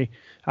January,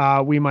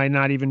 we might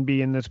not even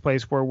be in this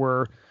place where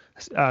we're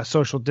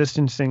social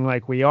distancing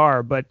like we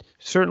are. But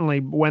certainly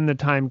when the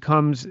time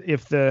comes,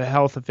 if the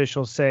health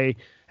officials say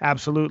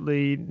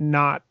absolutely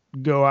not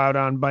go out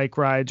on bike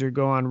rides or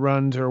go on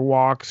runs or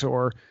walks,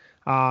 or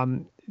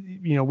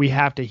we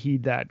have to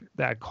heed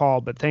that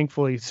call. But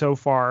thankfully so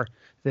far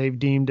they've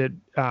deemed it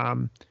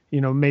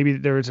maybe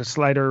there is a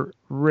slightly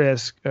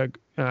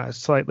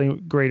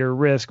greater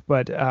risk,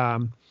 but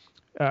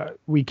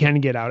we can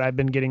get out. I've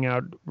been getting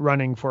out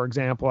running, for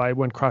example. I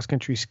went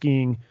cross-country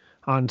skiing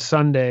on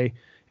Sunday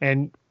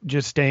and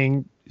just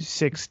staying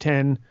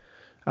 6-10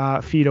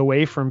 feet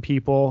away from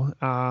people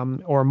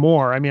or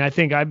more. I mean, I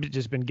think I've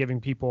just been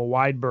giving people a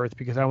wide berth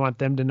because I want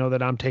them to know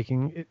that I'm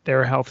taking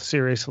their health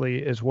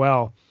seriously as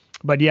well.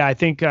 But yeah, I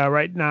think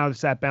right now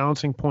it's that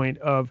balancing point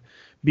of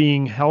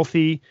being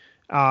healthy,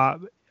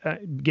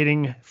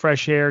 getting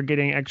fresh air,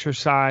 getting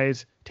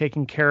exercise,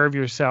 taking care of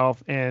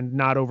yourself, and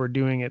not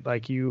overdoing it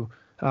like you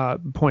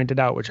pointed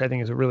out, which I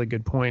think is a really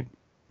good point.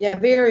 Yeah,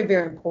 very,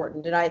 very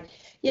important.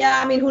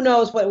 And who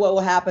knows what will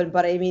happen,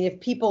 but I mean, if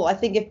people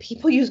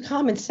use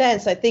common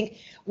sense, I think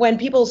when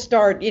people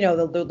start,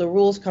 the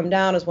rules come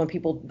down is when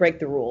people break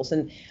the rules.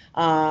 And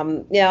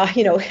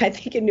I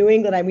think in New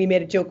England, we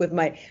made a joke with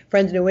my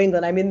friends in New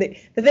England. I mean,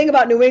 the thing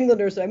about New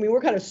Englanders,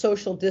 we're kind of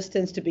social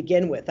distance to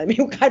begin with. I mean,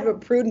 we're kind of a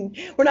prudent,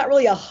 we're not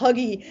really a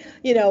huggy,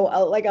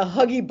 like a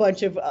huggy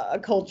bunch of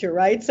culture,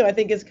 right? So I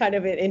think it's kind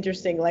of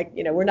interesting, like,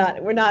 we're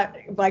not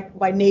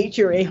by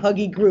nature a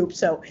huggy group.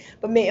 So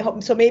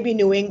maybe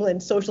New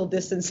England social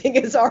distancing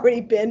has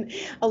already been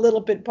a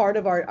little bit part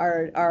of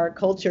our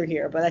culture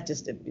here, but that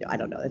just, I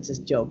don't know, that's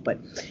just a joke. But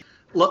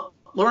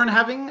Lauren,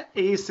 having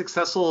a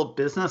successful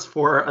business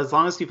for as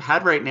long as you've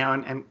had right now,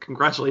 and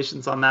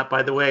congratulations on that,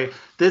 by the way.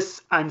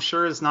 This, I'm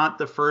sure, is not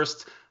the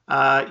first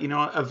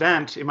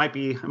event. It might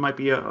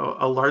be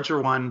a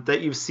larger one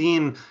that you've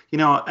seen,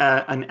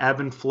 an ebb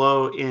and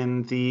flow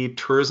in the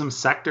tourism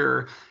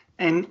sector.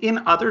 And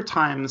in other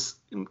times,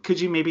 could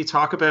you maybe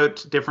talk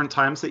about different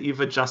times that you've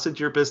adjusted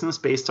your business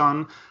based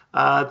on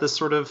the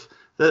sort of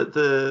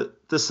the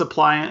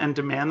supply and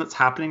demand that's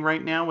happening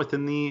right now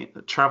within the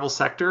travel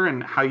sector,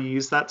 and how you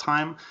use that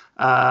time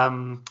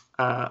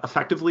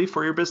effectively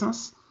for your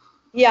business?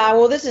 Yeah,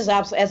 well, this is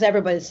absolutely, as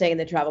everybody's saying in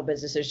the travel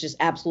business, there's just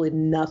absolutely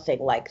nothing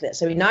like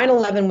this. I mean,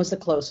 9/11 was the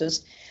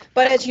closest,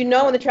 but as you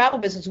know, in the travel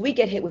business, we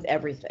get hit with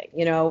everything.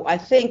 I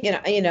think,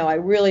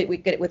 we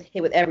get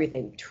hit with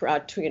everything.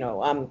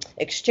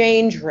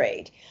 Exchange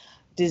rate,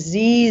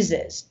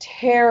 diseases,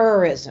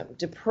 terrorism,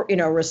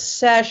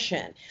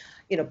 recession,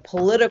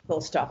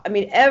 political stuff. I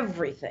mean,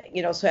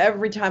 everything. So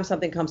every time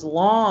something comes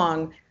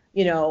along,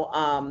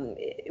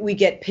 we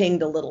get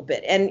pinged a little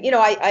bit. And,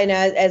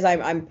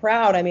 I'm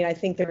proud. I mean, I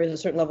think there is a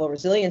certain level of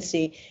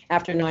resiliency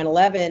after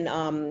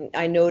 9/11.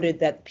 I noted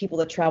that people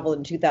that traveled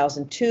in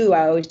 2002,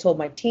 I always told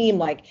my team,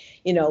 like,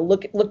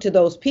 look to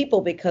those people,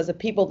 because the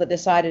people that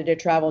decided to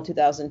travel in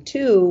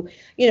 2002,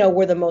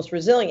 were the most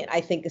resilient. I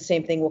think the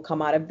same thing will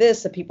come out of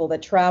this. The people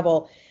that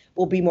travel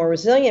will be more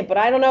resilient, but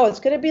I don't know. It's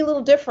going to be a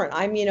little different.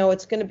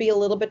 It's going to be a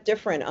little bit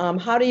different.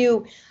 How do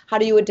you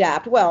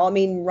adapt? Well, I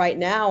mean, right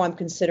now I'm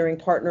considering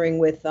partnering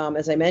with,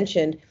 as I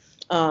mentioned,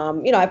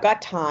 I've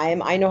got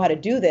time. I know how to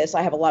do this.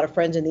 I have a lot of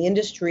friends in the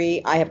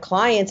industry. I have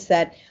clients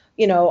that,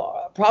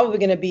 probably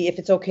going to be, if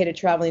it's okay to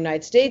travel in the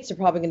United States, they're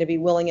probably going to be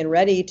willing and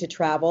ready to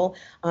travel.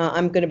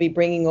 I'm going to be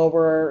bringing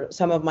over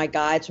some of my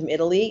guides from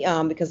Italy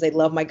because they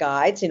love my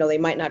guides. They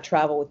might not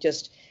travel with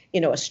just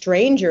a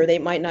stranger. They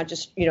might not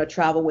just,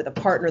 travel with a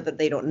partner that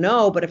they don't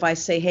know. But if I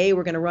say, hey,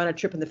 we're going to run a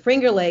trip in the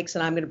Finger Lakes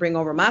and I'm going to bring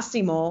over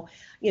Massimo,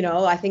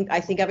 I think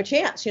I have a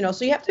chance.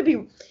 So you have to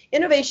be,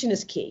 innovation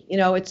is key.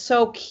 It's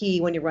so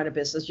key when you run a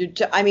business.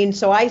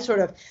 So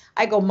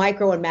I go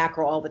micro and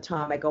macro all the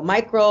time. I go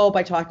micro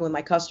by talking with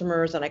my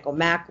customers, and I go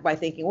macro by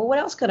thinking, well, what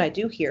else could I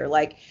do here?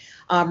 Like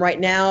right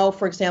now,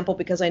 for example,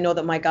 because I know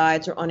that my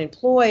guides are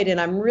unemployed, and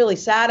I'm really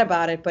sad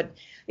about it, but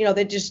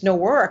they just no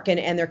work,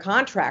 and they're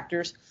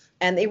contractors.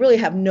 And they really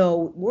have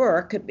no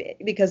work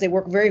because they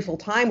work very full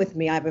time with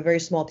me. I have a very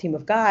small team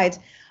of guides.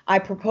 I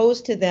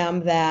proposed to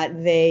them that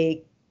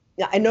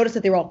I noticed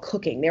that they were all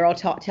cooking. They're all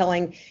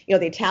telling,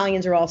 the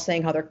Italians are all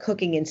saying how they're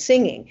cooking and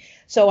singing.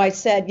 So I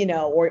said,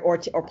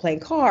 or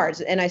playing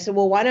cards. And I said,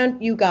 well, why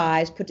don't you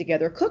guys put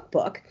together a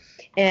cookbook?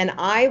 And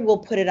I will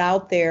put it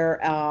out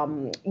there,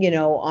 on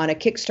a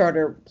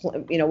Kickstarter,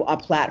 a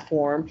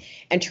platform,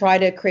 and try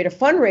to create a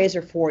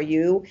fundraiser for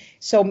you.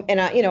 So, and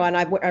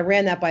I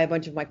ran that by a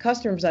bunch of my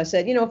customers. I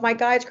said, if my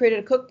guides created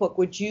a cookbook,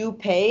 would you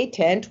pay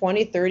 $10,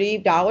 $20,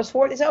 $30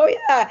 for it? They said, oh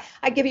yeah,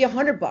 I give you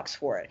 $100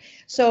 for it.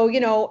 So,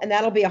 and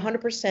that'll be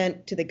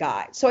 100% to the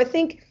guide. So I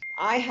think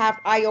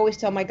I always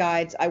tell my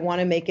guides, I want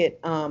to make it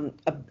a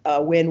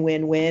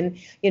win-win-win.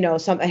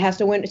 It has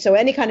to win. So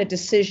any kind of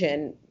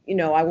decision,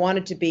 I want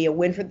it to be a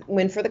win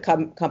for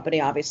the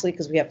company, obviously,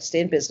 because we have to stay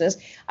in business.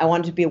 I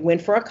want it to be a win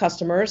for our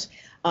customers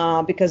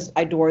because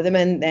I adore them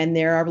and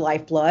they're our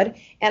lifeblood.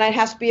 And it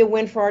has to be a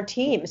win for our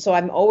team. So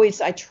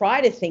I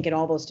try to think in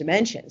all those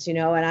dimensions, and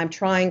I'm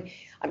trying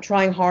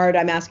hard.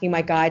 I'm asking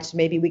my guides,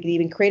 maybe we could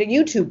even create a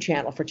YouTube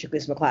channel for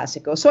Ciclismo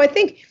Classico. So I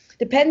think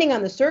depending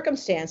on the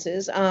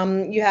circumstances,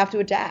 you have to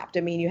adapt.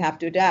 You have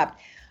to adapt.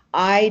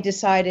 I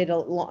decided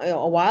a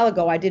while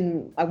ago, I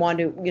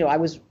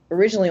was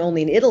originally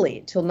only in Italy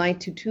until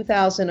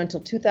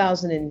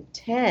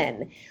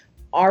 2010.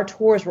 Our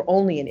tours were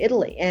only in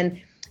Italy. And,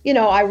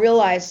 I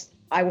realized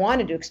I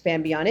wanted to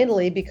expand beyond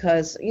Italy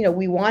because,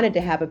 we wanted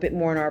to have a bit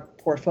more in our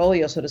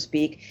portfolio, so to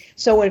speak.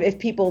 So if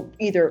people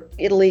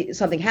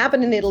something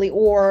happened in Italy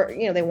or,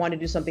 they wanted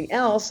to do something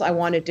else, I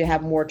wanted to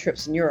have more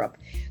trips in Europe.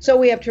 So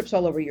we have trips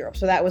all over Europe.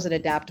 So that was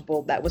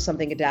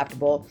something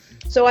adaptable.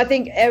 So I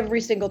think every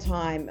single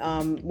time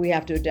we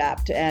have to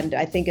adapt. And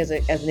I think as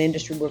an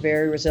industry, we're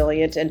very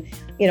resilient. And,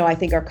 I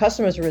think our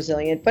customers are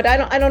resilient, but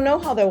I don't know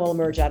how they will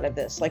emerge out of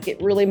this. Like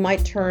it really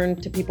might turn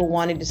to people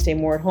wanting to stay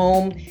more at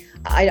home.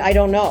 I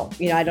don't know.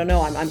 I don't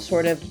know. I'm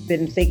sort of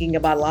been thinking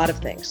about a lot of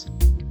things.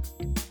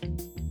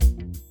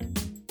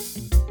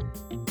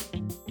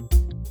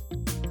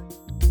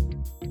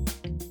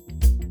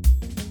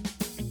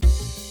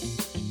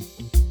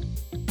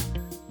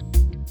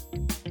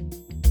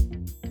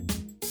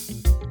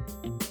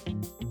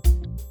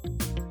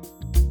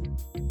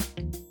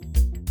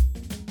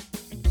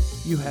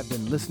 You have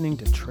been listening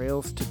to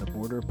Trails to the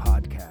Border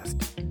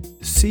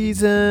podcast,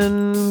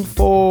 Season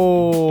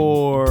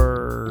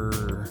 4.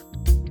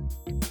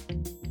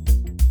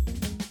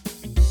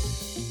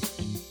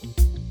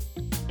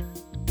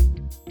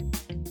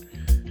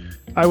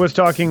 I was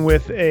talking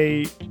with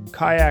a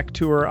kayak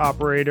tour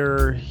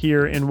operator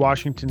here in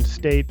Washington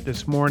State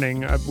this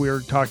morning. We were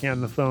talking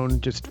on the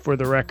phone just for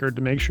the record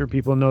to make sure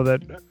people know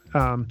that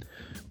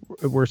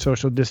we're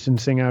social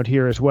distancing out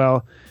here as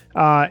well.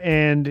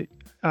 And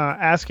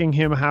asking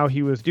him how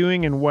he was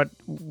doing and what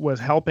was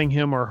helping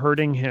him or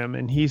hurting him.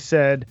 And he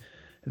said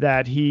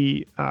that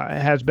he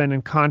has been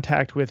in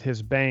contact with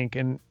his bank.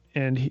 And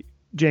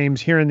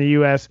James, here in the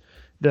U.S.,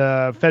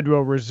 the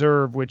Federal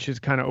Reserve, which is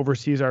kind of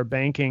oversees our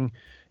banking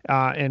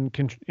and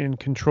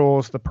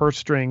controls the purse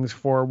strings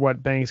for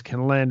what banks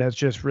can lend, has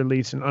just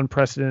released an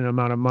unprecedented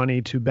amount of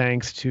money to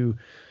banks to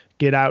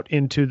get out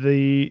into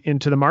the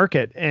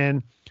market.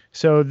 And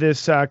so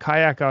this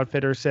kayak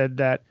outfitter said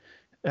that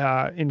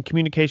in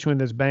communication with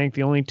his bank,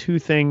 the only two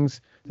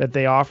things that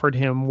they offered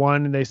him,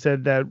 one, they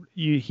said that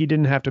he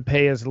didn't have to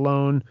pay his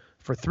loan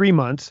for 3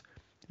 months.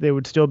 They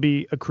would still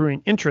be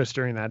accruing interest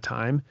during that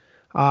time.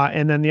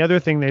 And then the other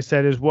thing they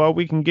said is, well,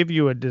 we can give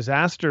you a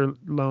disaster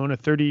loan, a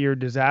 30-year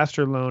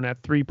disaster loan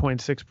at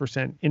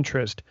 3.6%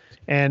 interest.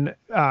 And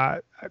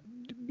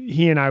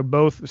he and I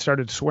both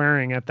started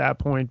swearing at that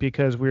point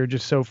because we were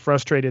just so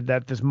frustrated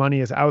that this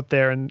money is out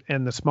there and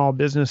the small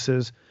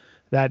businesses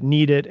that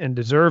need it and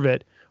deserve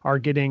it are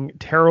getting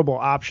terrible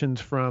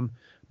options from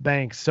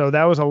banks. So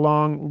that was a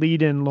long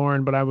lead in,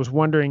 Lauren, but I was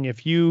wondering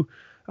if you,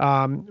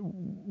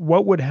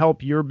 what would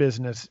help your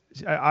business?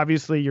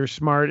 Obviously you're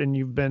smart and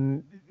you've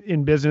been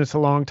in business a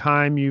long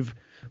time. You've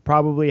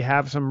probably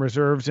have some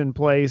reserves in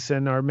place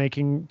and are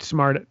making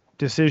smart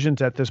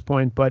decisions at this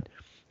point, but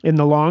in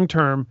the long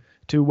term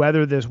to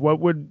weather this, what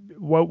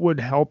would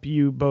help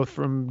you both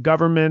from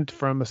government,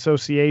 from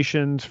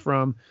associations,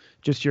 from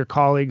just your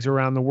colleagues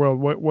around the world?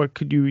 What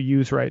could you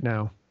use right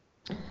now?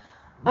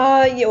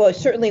 Well,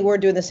 certainly we're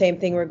doing the same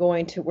thing.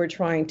 We're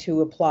trying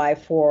to apply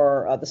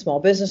for the small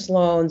business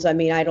loans.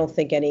 I don't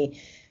think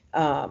any,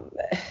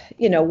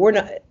 we're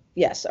not.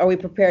 Yes, are we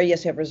prepared?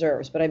 Yes, we have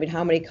reserves. But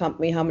how many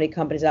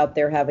companies out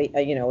there have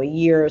a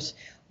year's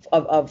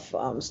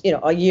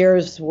a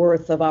year's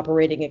worth of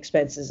operating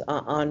expenses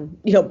on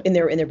in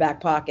their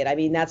back pocket?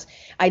 That's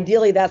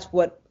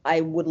what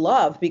I would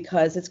love,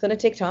 because it's going to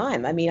take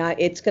time. I mean,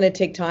 it's going to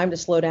take time to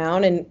slow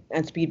down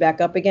and speed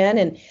back up again.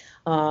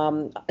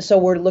 And so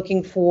we're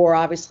looking for,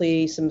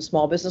 obviously, some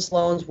small business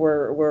loans.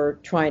 We're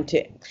trying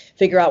to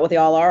figure out what they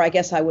all are. I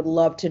guess I would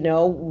love to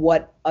know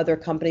what other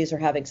companies are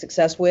having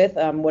success with.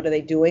 What are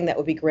they doing? That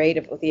would be great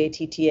if with the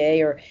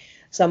ATTA or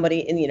somebody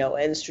in,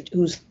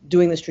 who's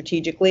doing this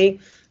strategically.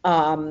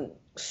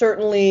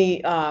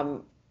 Certainly,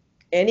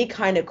 any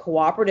kind of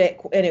cooperative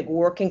and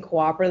working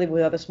cooperatively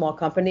with other small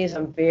companies,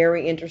 I'm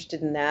very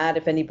interested in that.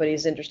 If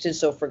anybody's interested,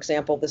 so for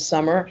example, this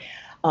summer,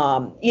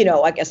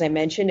 like as I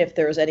mentioned, if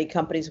there's any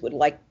companies would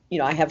like,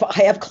 I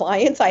have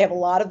clients, I have a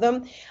lot of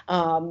them,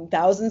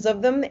 thousands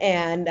of them,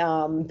 and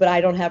but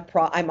I don't have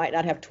I might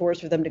not have tours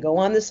for them to go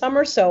on this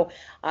summer. So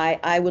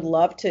I would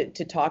love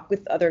to talk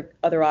with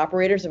other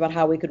operators about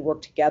how we could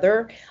work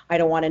together. I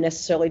don't want to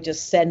necessarily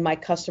just send my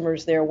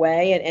customers their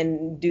way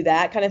and do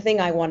that kind of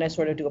thing. I want to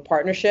sort of do a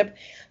partnership.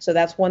 So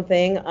that's one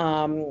thing.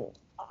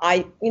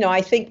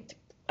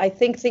 I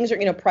think things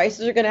are,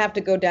 prices are going to have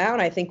to go down.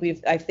 I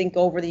think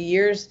over the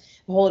years,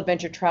 the whole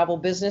adventure travel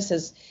business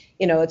has,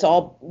 it's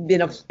all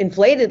been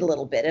inflated a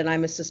little bit. And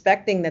I'm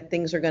suspecting that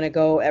things are going to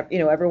go,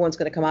 everyone's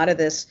going to come out of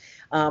this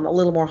a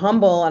little more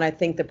humble. And I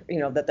think that,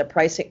 that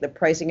the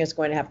pricing is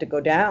going to have to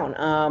go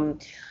down.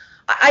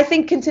 I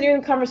think continuing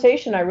the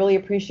conversation, I really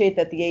appreciate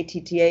that the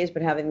ATTA has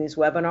been having these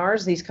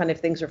webinars. These kind of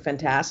things are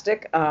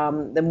fantastic.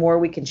 The more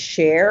we can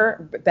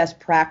share best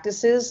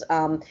practices.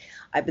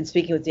 I've been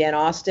speaking with Dan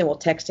Austin,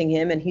 texting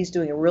him, and he's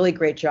doing a really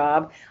great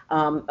job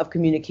of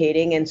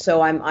communicating. And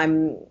so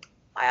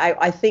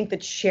I think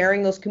that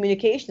sharing those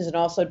communications, and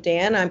also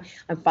Dan,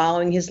 I'm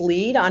following his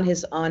lead on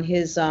his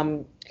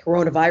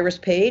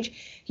coronavirus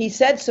page. He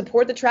said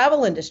support the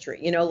travel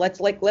industry.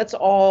 Let's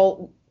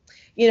all.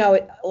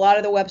 A lot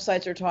of the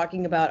websites are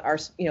talking about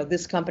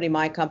this company,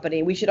 my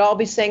company. We should all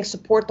be saying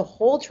support the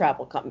whole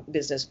travel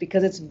business,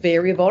 because it's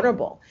very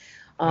vulnerable.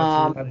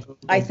 Absolutely.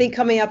 I think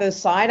coming out the other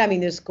side,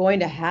 there's going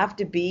to have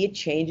to be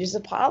changes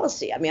of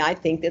policy. I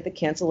think that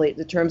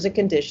the terms and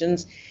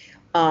conditions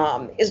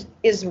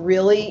is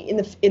really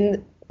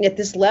at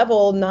this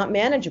level not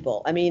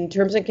manageable.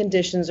 Terms and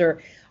conditions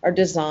are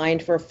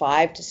designed for a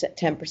 5 to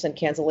 10%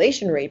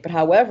 cancellation rate, but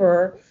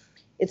however,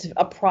 it's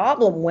a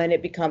problem when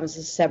it becomes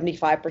a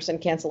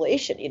 75%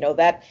 cancellation.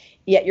 That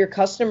yet your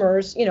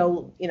customers,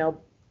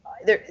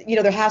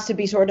 there has to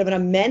be sort of an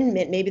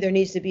amendment. Maybe there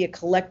needs to be a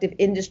collective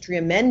industry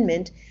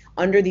amendment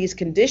under these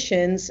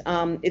conditions.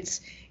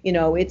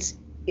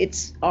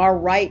 It's our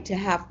right to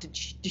have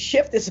to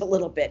shift this a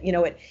little bit.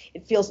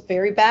 It feels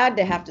very bad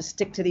to have to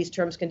stick to these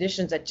terms and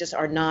conditions that just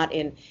are not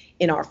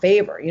in our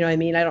favor.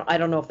 I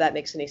don't know if that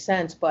makes any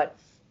sense, but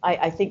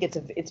I think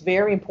it's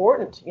very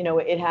important.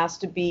 It has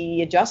to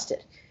be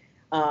adjusted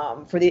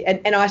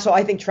and also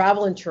I think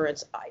travel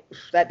insurance,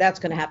 that's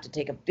going to have to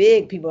take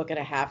people are going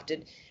to have to.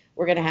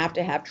 We're going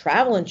to have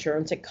travel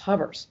insurance that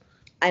covers.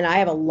 And I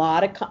have a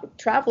lot of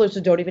travelers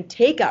who don't even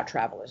take out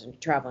travel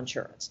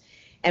insurance.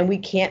 And we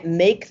can't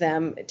make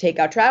them take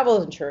out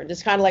travel insurance.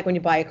 It's kind of like when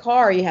you buy a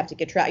car, you have to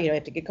get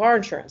car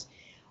insurance.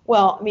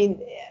 Well,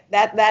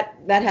 that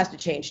has to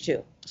change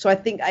too. So I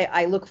think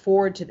I look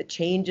forward to the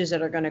changes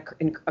that are going to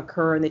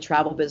occur in the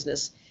travel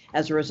business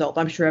as a result.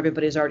 I'm sure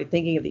everybody's already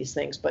thinking of these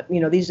things, but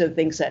these are the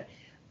things that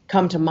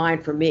come to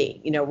mind for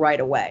me, right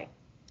away.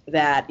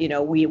 That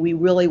we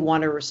really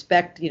want to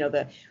respect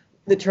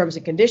the terms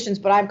and conditions,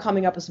 but I'm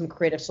coming up with some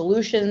creative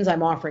solutions.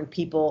 I'm offering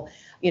people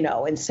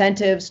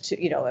incentives to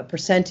a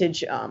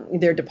percentage,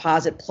 their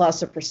deposit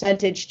plus a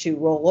percentage to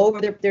roll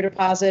over their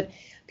deposit.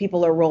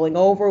 People are rolling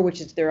over,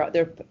 which is their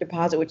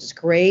deposit, which is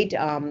great.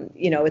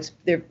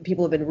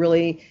 People have been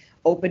really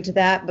open to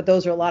that, but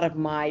those are a lot of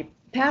my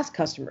past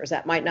customers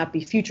that might not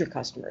be future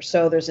customers.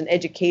 So there's an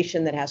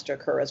education that has to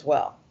occur as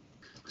well.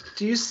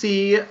 Do you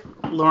see,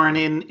 Lauren,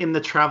 in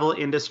the travel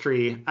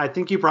industry, I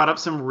think you brought up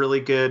some really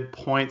good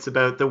points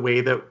about the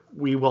way that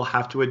we will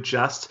have to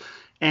adjust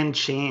and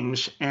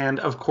change. And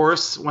of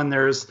course, when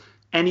there's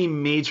any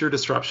major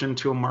disruption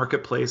to a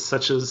marketplace,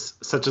 such as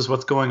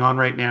what's going on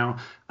right now,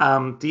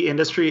 the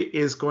industry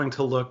is going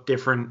to look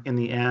different in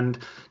the end.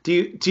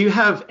 Do you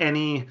have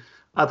any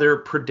other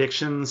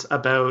predictions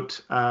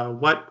about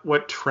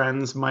what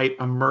trends might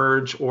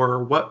emerge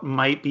or what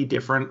might be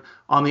different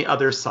on the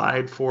other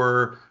side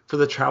for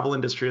the travel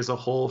industry as a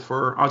whole,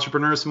 for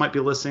entrepreneurs who might be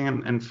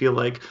listening and feel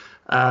like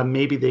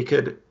maybe they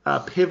could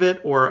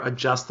pivot or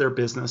adjust their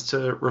business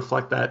to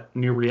reflect that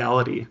new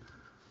reality?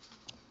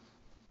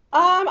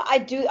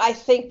 I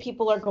think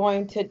people are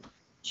going to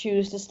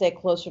choose to stay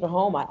closer to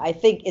home. I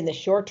think in the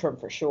short term,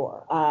 for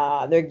sure,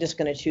 they're just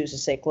going to choose to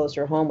stay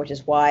closer to home, which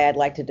is why I'd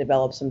like to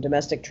develop some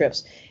domestic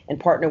trips and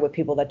partner with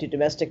people that do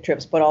domestic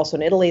trips. But also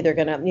in Italy, they're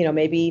going to,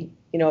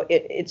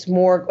 it's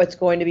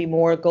going to be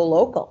more go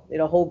local,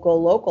 whole go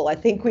local. I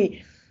think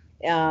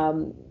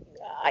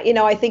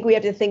I think we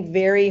have to think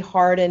very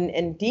hard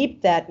and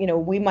deep that,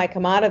 we might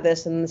come out of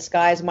this and the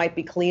skies might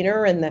be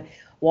cleaner and the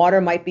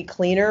water might be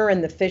cleaner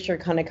and the fish are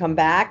going to come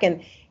back.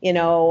 And,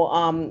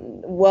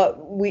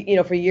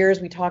 for years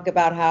we talk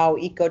about how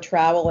eco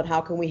travel and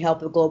how can we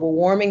help with global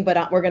warming,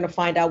 but we're going to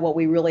find out what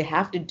we really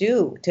have to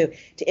do to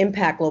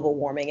impact global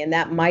warming. And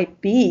that might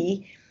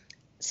be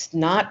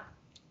not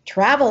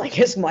traveling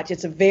as much.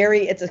 It's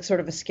a sort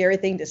of a scary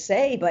thing to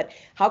say, but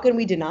how can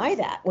we deny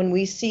that when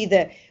we see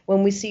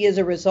as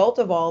a result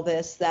of all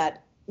this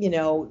that,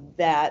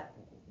 that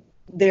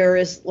there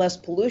is less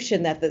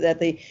pollution, that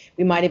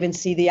we might even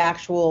see the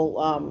actual,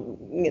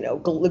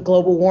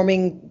 global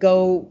warming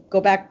go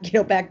back,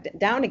 back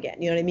down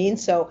again. You know what I mean?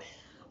 So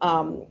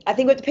I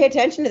think we have to pay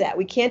attention to that.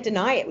 We can't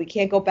deny it. We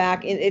can't go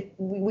back.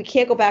 We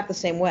can't go back the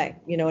same way.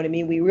 You know what I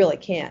mean? We really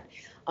can't.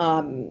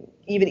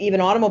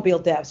 Even automobile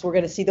deaths, we're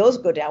going to see those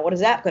go down. What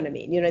is that going to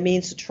mean? You know what I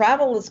mean? So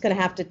travel is going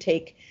to have to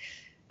take,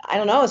 I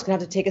don't know, it's going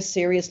to have to take a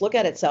serious look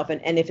at itself.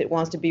 And if it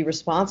wants to be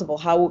responsible,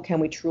 how can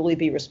we truly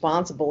be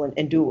responsible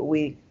and do what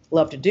we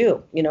love to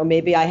do?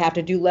 Maybe I have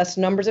to do less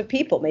numbers of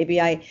people. Maybe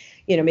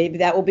maybe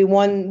that will be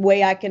one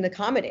way I can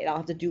accommodate. I'll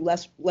have to do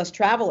less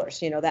travelers.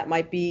 That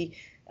might be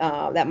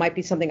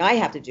something I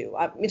have to do.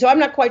 So I'm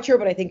not quite sure,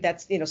 but I think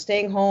that's,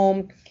 staying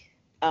home,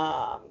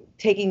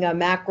 taking a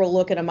macro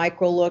look and a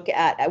micro look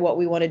at what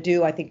we want to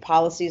do. I think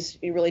policies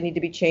really need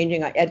to be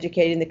changing,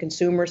 educating the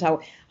consumers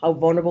how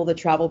vulnerable the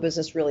travel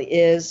business really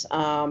is,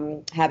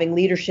 having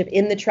leadership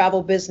in the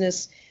travel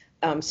business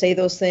say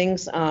those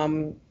things.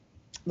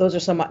 Those are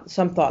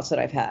some thoughts that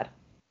I've had.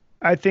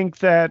 I think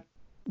that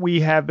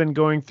we have been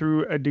going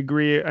through a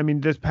degree,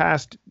 this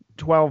past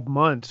 12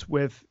 months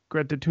with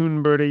Greta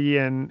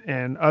Thunberg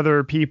and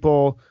other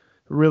people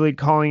really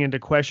calling into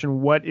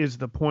question what is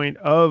the point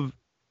of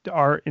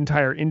our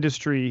entire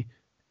industry.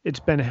 It's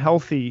been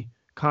healthy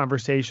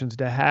conversations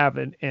to have.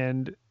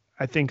 And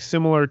I think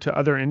similar to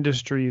other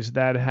industries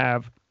that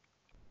have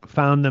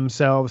found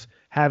themselves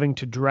having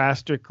to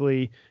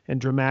drastically and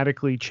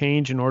dramatically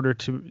change in order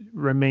to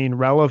remain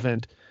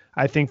relevant,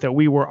 I think that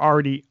we were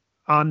already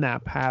on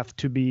that path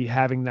to be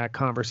having that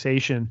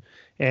conversation.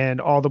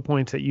 And all the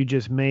points that you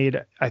just made,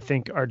 I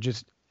think, are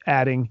just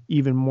adding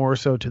even more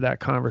so to that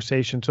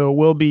conversation. So it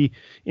will be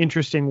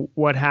interesting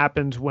what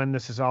happens when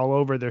this is all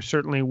over. There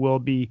certainly will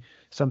be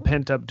some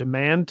pent-up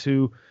demand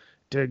to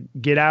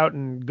get out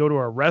and go to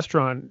a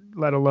restaurant,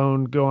 let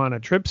alone go on a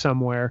trip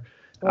somewhere.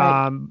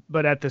 Right.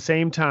 But at the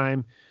same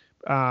time,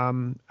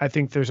 I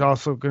think there's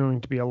also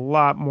going to be a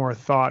lot more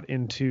thought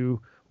into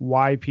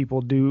why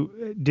people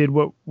did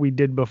what we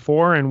did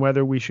before and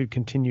whether we should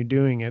continue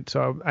doing it.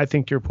 So I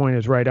think your point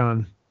is right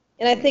on.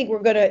 And I think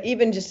we're going to,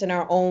 even just in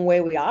our own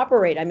way we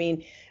operate,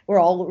 we're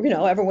all,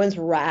 everyone's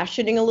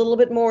rationing a little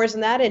bit more.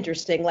 Isn't that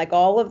interesting? Like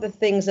all of the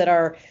things that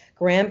our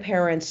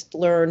grandparents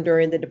learned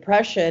during the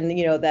Depression,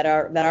 that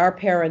our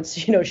parents,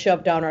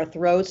 shoved down our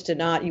throats to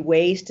not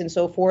waste and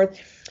so forth.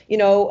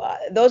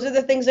 Those are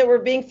the things that we're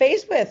being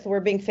faced with. We're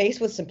being faced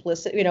with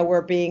simplicity.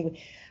 We're being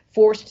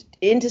forced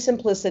into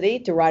simplicity,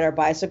 to ride our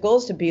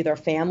bicycles, to be with our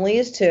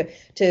families, to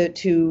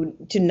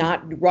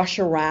not rush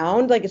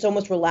around. Like it's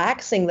almost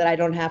relaxing that I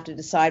don't have to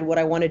decide what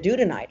I want to do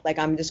tonight. Like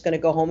I'm just going to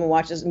go home and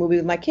watch this movie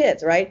with my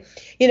kids, right?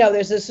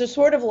 There's this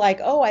sort of like,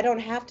 oh, I don't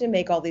have to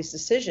make all these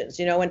decisions,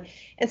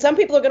 and some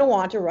people are going to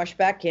want to rush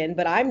back in,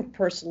 but I'm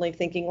personally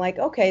thinking like,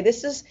 okay,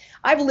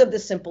 I've lived a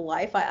simple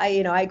life.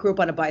 I grew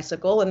up on a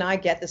bicycle and I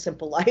get the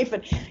simple life,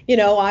 and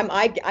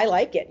I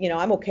like it.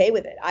 I'm okay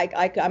with it.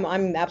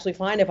 I'm absolutely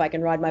fine if I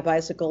can ride my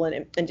bicycle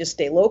and just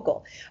stay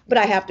local. But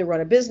I have to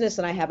run a business,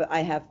 and I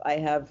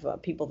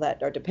have people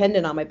that are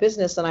dependent on my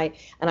business, and I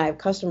have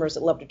customers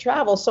that love to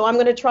travel. So I'm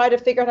going to try to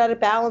figure out how to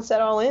balance that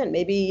all in.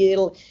 Maybe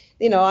it'll,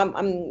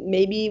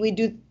 maybe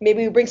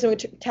we bring some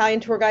Italian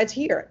tour guides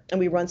here and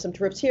we run some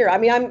trips here. I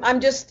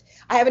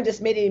haven't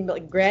just made any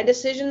like grand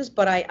decisions,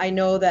 but I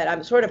know that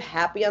I'm sort of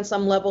happy on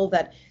some level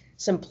that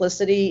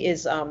simplicity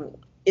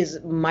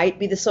might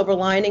be the silver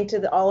lining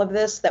to all of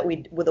this, that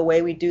with the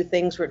way we do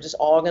things, we're just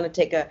all going to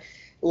take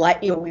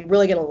we're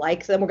really going to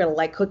like them. We're going to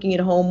like cooking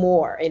at home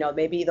more,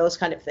 maybe those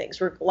kind of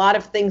things. A lot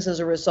of things as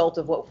a result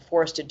of what we're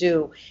forced to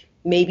do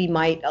maybe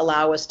might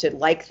allow us to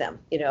like them,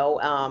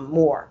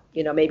 more,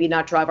 maybe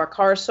not drive our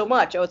cars so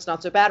much. Oh, it's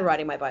not so bad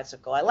riding my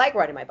bicycle. I like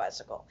riding my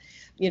bicycle,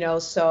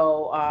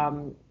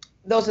 so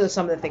those are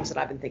some of the things that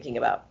I've been thinking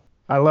about.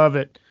 I love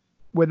it.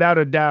 Without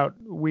a doubt,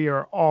 we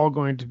are all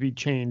going to be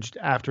changed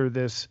after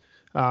this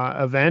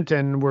event,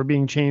 and we're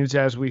being changed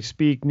as we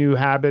speak. New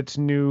habits,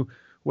 new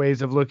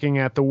ways of looking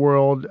at the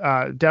world,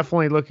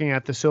 definitely looking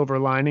at the silver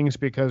linings,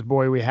 because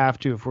boy, we have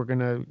to if we're going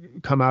to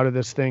come out of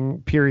this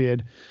thing,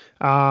 period.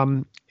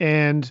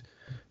 And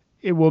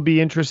it will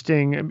be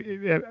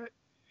interesting.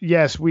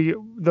 Yes,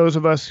 those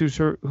of us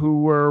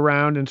who were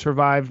around and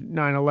survived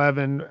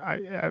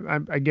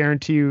 9/11, I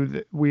guarantee you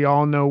that we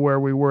all know where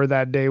we were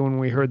that day when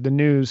we heard the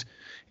news.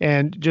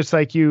 And just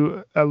like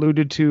you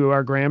alluded to,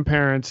 our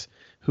grandparents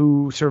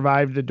who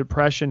survived the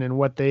Depression and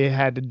what they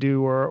had to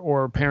do,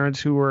 or parents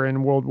who were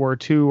in World War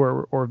II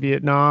or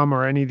Vietnam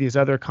or any of these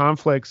other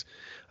conflicts,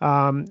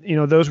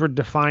 those were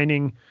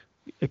defining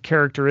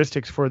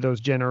characteristics for those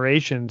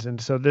generations. And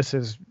so this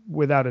is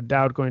without a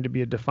doubt going to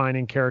be a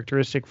defining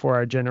characteristic for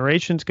our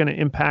generation. It's going to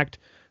impact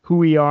who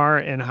we are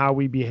and how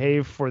we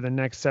behave for the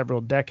next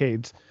several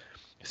decades.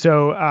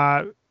 So,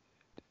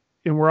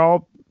 and we're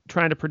all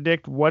trying to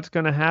predict what's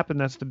going to happen.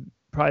 That's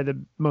probably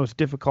the most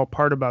difficult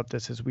part about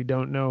this, is we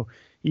don't know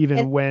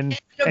even when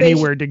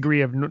anywhere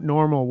degree of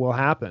normal will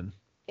happen.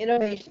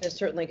 Innovation is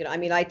certainly good. I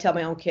mean, I tell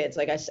my own kids,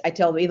 like I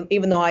tell them,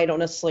 even though I don't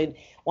necessarily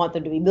want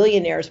them to be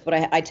millionaires, but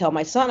I tell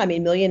my son, I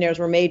mean, millionaires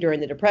were made during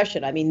the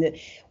Depression. I mean,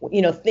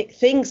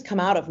 things come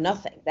out of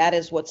nothing.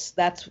 That's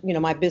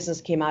my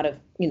business came out of,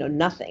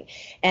 nothing,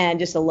 and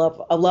just a love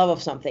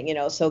of something,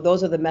 So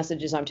those are the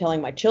messages I'm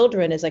telling my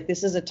children, is like,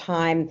 this is a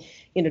time,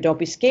 don't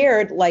be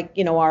scared. Like,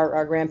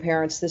 our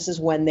grandparents, this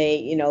is when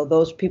they,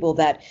 those people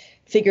that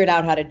figured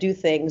out how to do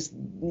things,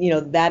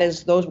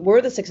 those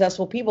were the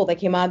successful people that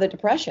came out of the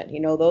Depression.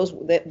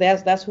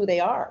 That's who they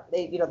are.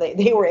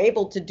 They were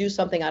able to do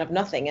something out of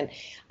nothing. And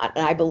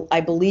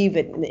I believe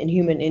in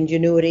human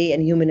ingenuity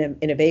and human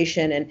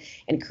innovation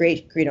and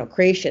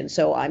creation.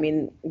 So I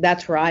mean,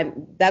 that's where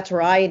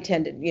I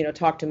intend to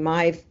talk to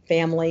my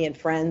family and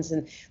friends,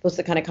 and those are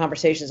the kind of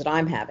conversations that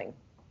I'm having.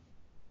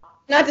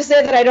 Not to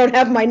say that I don't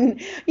have my,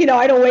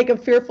 I don't wake up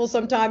fearful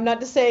sometimes. Not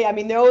to say, I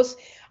mean,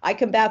 I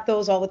combat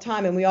those all the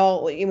time, and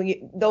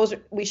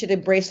we should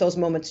embrace those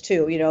moments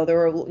too.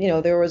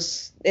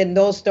 And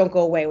those don't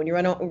go away when you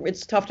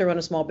it's tough to run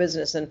a small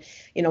business, and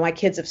my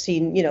kids have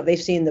seen,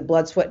 they've seen the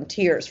blood, sweat, and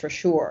tears for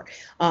sure,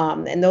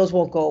 and those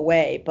won't go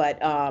away.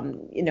 But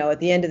at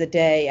the end of the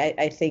day,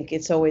 I think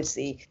it's always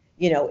the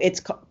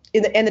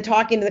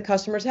talking to the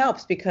customers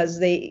helps, because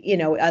they,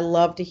 I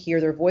love to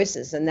hear their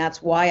voices, and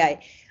that's why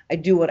I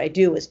do what I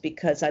do, is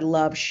because I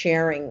love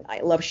sharing. I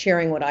love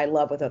sharing what I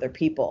love with other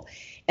people.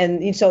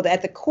 And so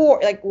at the core,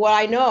 like what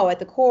I know at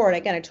the core, and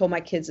again, I told my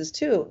kids this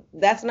too,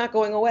 that's not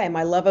going away.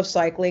 My love of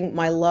cycling,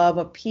 my love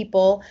of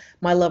people,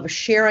 my love of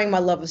sharing, my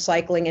love of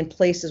cycling in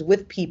places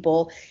with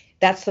people,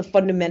 that's the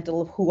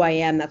fundamental of who I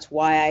am. That's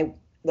why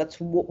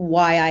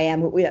I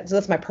am. So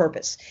that's my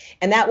purpose.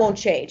 And that won't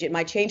change. It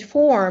might change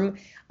form,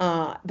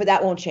 but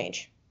that won't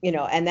change.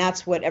 And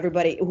that's what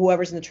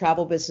whoever's in the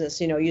travel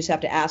business, you just have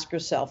to ask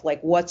yourself,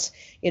 like, what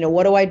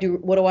do I do?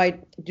 What do I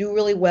do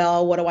really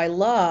well? What do I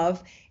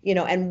love?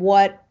 And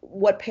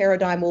what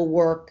paradigm will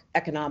work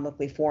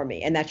economically for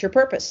me? And that's your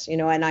purpose,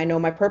 and I know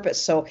my purpose.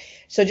 So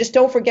just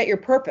don't forget your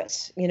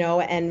purpose,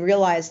 and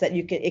realize that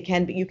you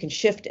can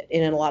shift it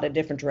in a lot of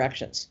different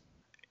directions.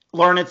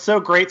 Lauren, it's so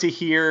great to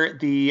hear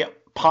the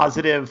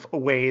positive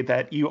way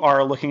that you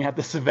are looking at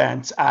this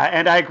event.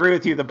 And I agree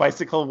with you. The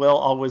bicycle will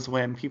always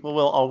win. People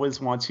will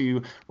always want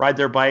to ride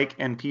their bike,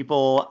 and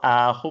people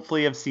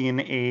hopefully have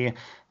seen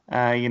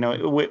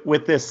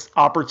with this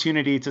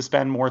opportunity to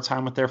spend more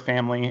time with their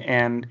family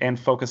and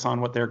focus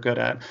on what they're good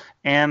at.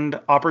 And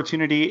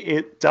opportunity,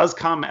 it does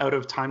come out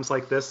of times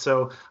like this.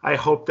 So I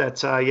hope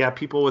that,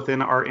 people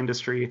within our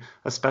industry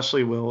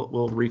especially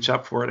will reach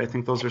up for it. I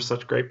think those are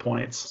such great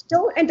points.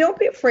 Don't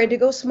be afraid to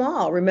go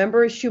small.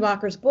 Remember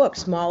Schumacher's book,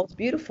 Small is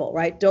Beautiful,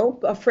 right? Don't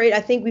be afraid.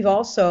 I think we've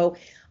also,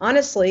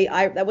 honestly,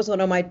 that was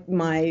one of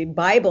my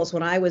Bibles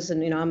when I was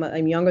in,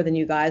 I'm younger than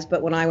you guys,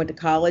 but when I went to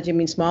college, I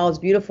mean, Small is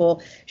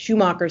Beautiful,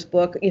 Schumacher's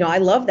book, I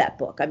love that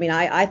book. I mean,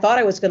 I thought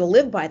I was going to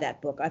live by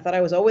that book. I thought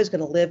I was always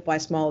going to live by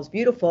Small is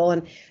Beautiful.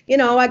 And,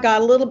 I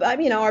got a little,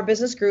 our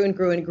business grew and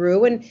grew and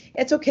grew, and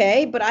it's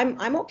okay, but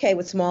I'm okay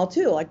with small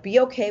too. Like, be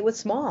okay with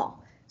small.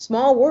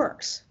 Small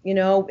works,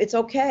 it's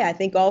okay. I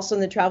think also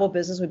in the travel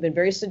business, we've been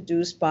very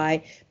seduced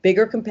by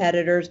bigger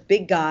competitors,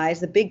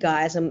 the big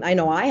guys, and I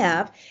know I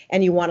have,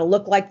 and you want to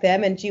look like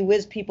them. And gee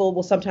whiz, people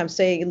will sometimes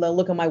say, they'll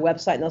look on my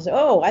website and they'll say,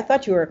 oh, I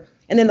thought you were,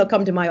 and then they'll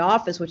come to my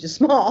office, which is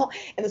small,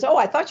 and they'll say, oh,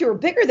 I thought you were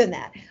bigger than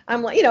that.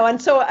 I'm like, and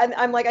so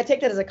I'm like, I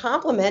take that as a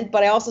compliment,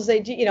 but I also say,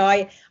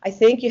 I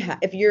think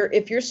if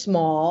you're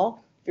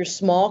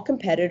small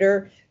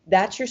competitor,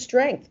 that's your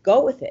strength.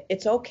 Go with it.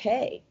 It's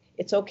okay.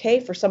 It's okay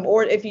for some,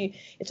 or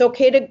it's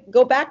okay to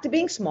go back to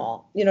being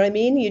small. You know what I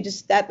mean?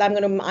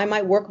 I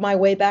might work my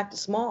way back to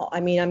small.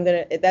 I mean, and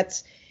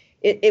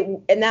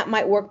that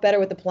might work better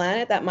with the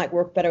planet. That might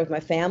work better with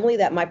my family.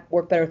 That might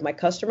work better with my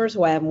customers,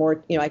 who I have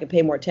more, I can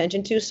pay more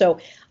attention to. So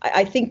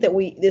I think that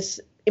this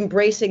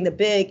embracing the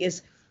big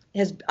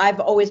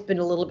I've always been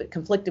a little bit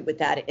conflicted with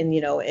that in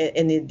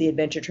the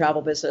adventure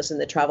travel business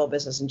and the travel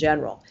business in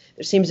general.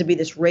 There seems to be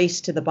this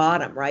race to the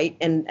bottom, right?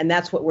 And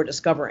that's what we're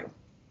discovering.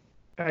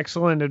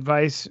 Excellent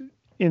advice,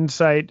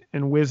 insight,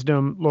 and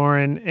wisdom,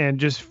 Lauren. And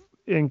just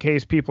in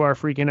case people are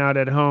freaking out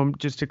at home,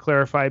 just to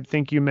clarify, I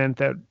think you meant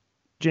that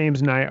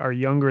James and I are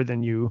younger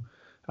than you.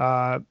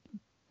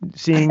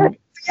 Seeing.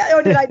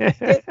 Did I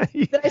say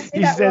you that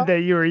said wrong? That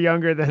you were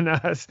younger than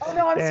us. Oh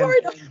no, I'm sorry.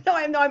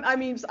 No,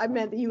 I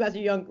meant that you guys are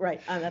young. Right,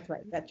 that's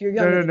right. That you're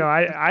younger. No.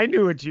 I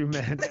knew what you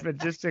meant, but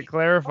just to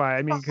clarify,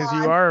 I mean, because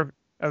you are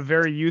a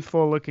very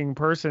youthful looking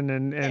person,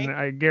 and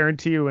I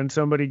guarantee you, when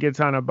somebody gets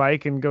on a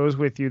bike and goes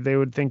with you, they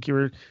would think you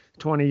were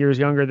 20 years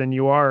younger than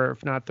you are,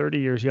 if not 30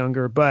 years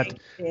younger. But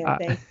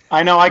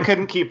I know I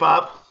couldn't keep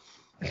up.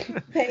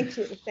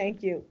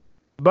 Thank you.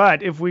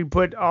 But if we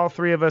put all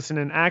three of us in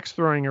an axe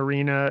throwing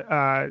arena,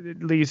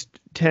 at least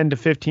 10 to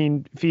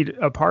 15 feet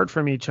apart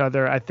from each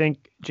other, I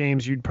think,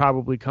 James, you'd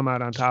probably come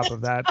out on top of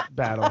that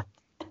battle.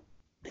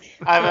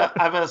 I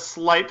have a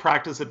slight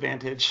practice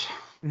advantage.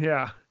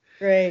 Yeah.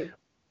 Great.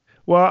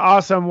 Well,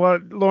 awesome. Well,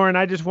 Lauren,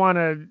 I just want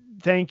to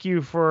thank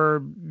you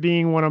for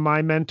being one of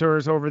my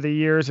mentors over the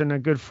years and a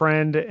good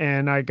friend.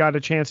 And I got a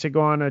chance to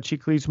go on a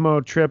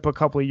Ciclismo trip a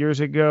couple of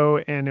years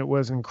ago, and it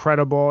was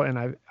incredible.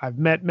 And I've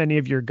met many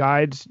of your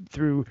guides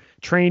through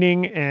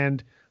training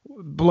and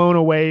blown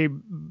away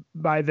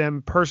by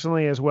them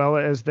personally, as well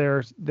as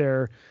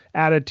their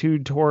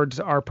attitude towards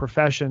our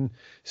profession.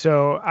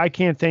 So I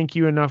can't thank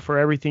you enough for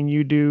everything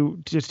you do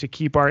just to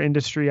keep our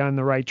industry on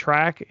the right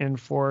track, and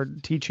for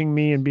teaching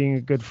me and being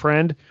a good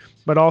friend,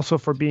 but also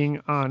for being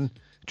on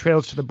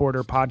Trails to the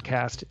Border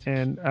podcast.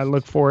 And I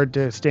look forward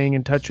to staying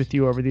in touch with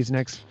you over these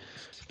next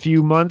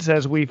few months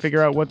as we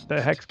figure out what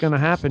the heck's going to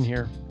happen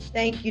here.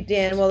 Thank you,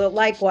 Dan. Well,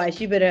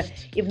 likewise, you've been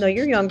even though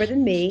you're younger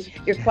than me,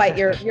 you're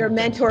a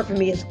mentor for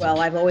me as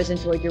well. I've always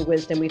enjoyed your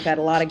wisdom. We've had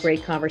a lot of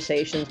great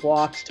conversations,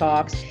 walks,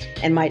 talks,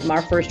 and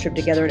our first trip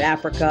together in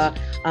Africa,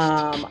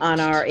 on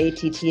our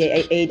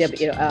ATTA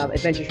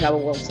Adventure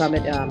Travel World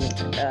Summit,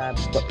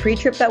 what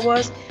pre-trip that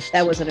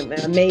was an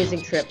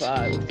amazing trip,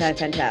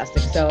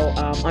 fantastic. So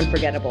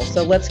unforgettable.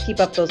 So let's keep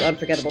up those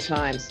unforgettable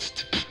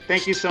times.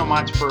 Thank you so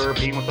much for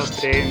being with us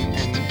today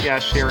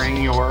and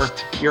sharing your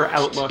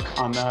outlook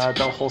on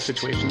the whole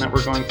situation that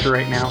we're going through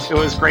right now. It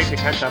was great to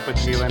catch up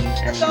with you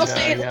let's all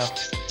stay in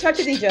touch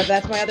with each other.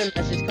 That's my other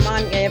message. Come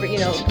on,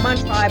 come on,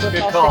 tribe. Let's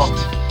Good all call.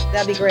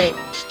 That'd be great.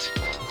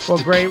 Well,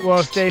 great.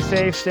 Well, stay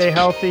safe, stay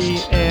healthy.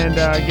 And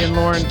again,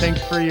 Lauren,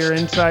 thanks for your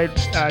insight.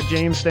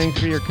 James, thanks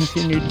for your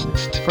continued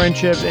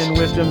friendship and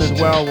wisdom as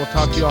well. We'll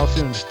talk to you all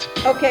soon.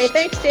 Okay,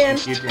 thanks, Dan.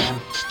 Thank you, Dan.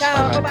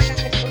 Ciao. Bye-bye,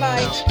 guys.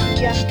 Bye-bye.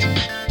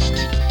 Yeah.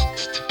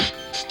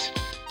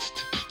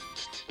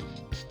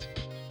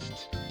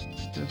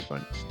 That's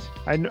fun.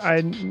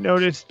 I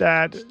noticed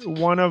that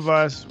one of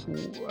us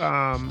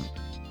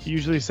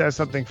usually says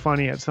something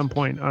funny at some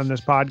point on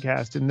this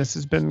podcast, and this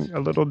has been a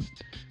little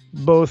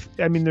both.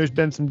 I mean, there's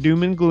been some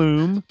doom and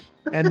gloom,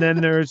 and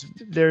then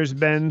there's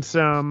been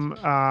some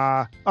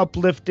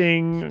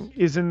uplifting.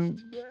 Isn't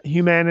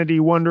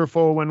humanity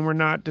wonderful when we're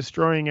not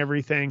destroying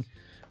everything?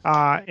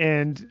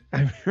 And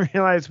I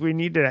realized we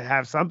need to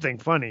have something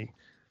funny.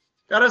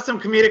 Gotta have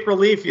some comedic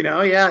relief,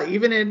 Yeah,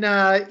 even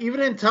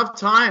in tough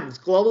times,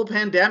 global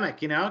pandemic,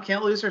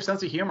 can't lose our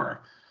sense of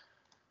humor.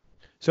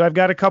 So I've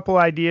got a couple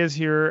ideas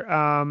here.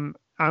 I'm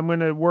going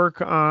to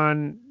work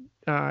on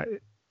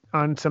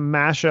some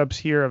mashups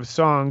here of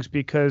songs,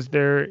 because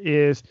there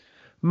is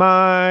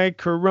My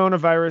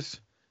Coronavirus.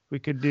 We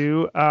could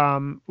do.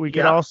 We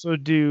could also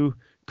do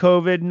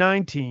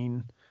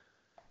COVID-19.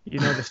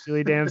 The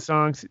Steely Dan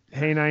songs.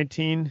 Hey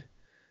 19.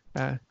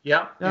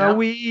 No,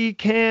 we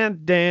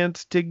can't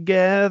dance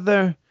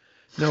together.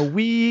 No,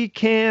 we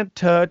can't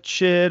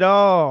touch it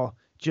all.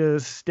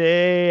 Just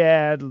stay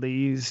at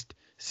least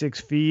 6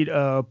 feet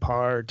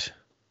apart.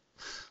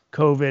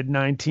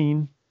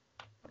 COVID-19.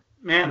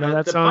 Man,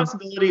 the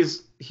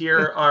possibilities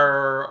here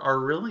are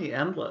really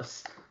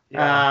endless.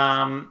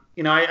 Yeah.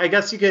 I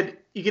guess you could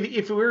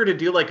if we were to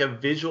do like a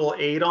visual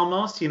aid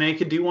almost, you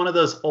could do one of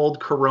those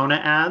old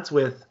Corona ads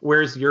with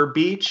 "Where's your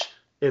beach?"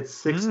 It's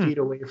 6 feet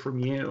away from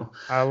you.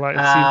 I like.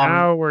 See,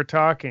 now we're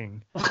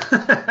talking.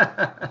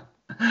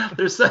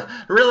 There's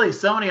really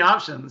so many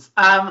options.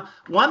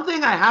 One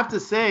thing I have to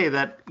say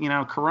that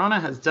Corona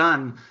has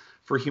done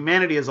for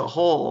humanity as a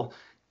whole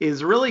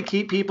is really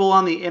keep people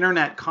on the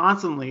internet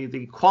constantly.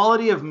 The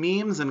quality of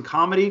memes and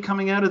comedy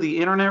coming out of the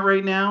internet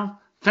right now,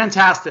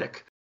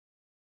 fantastic.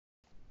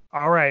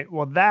 All right.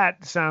 Well,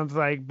 that sounds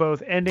like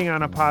both ending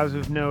on a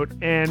positive note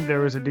and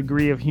there was a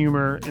degree of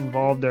humor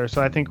involved there.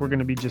 So I think we're going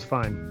to be just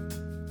fine.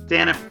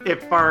 Dan,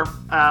 if our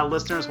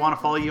listeners want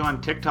to follow you on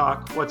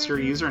TikTok, what's your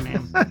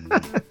username?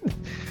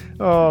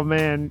 Oh,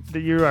 man,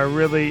 you are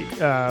really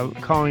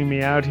calling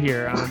me out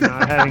here on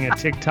not having a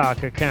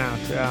TikTok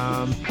account.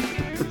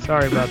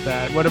 Sorry about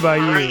that. What about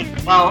you?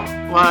 Right. Well,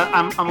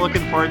 I'm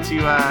looking forward to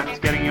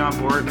getting you on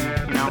board.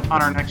 And,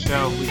 on our next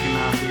show, we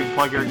can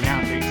plug your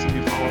account, get some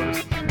new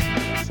followers.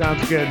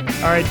 Sounds good.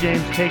 All right,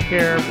 James, take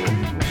care.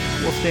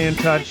 We'll stay in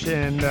touch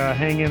and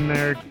hang in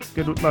there.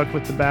 Good luck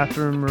with the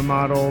bathroom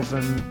remodels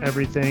and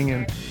everything.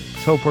 And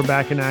let's hope we're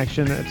back in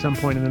action at some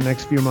point in the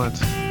next few months.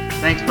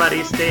 Thanks,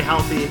 buddy. Stay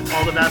healthy.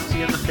 All the best to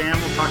you and the fam.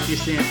 We'll talk to you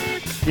soon.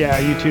 Yeah,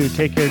 you too.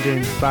 Take care,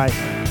 James.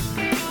 Bye.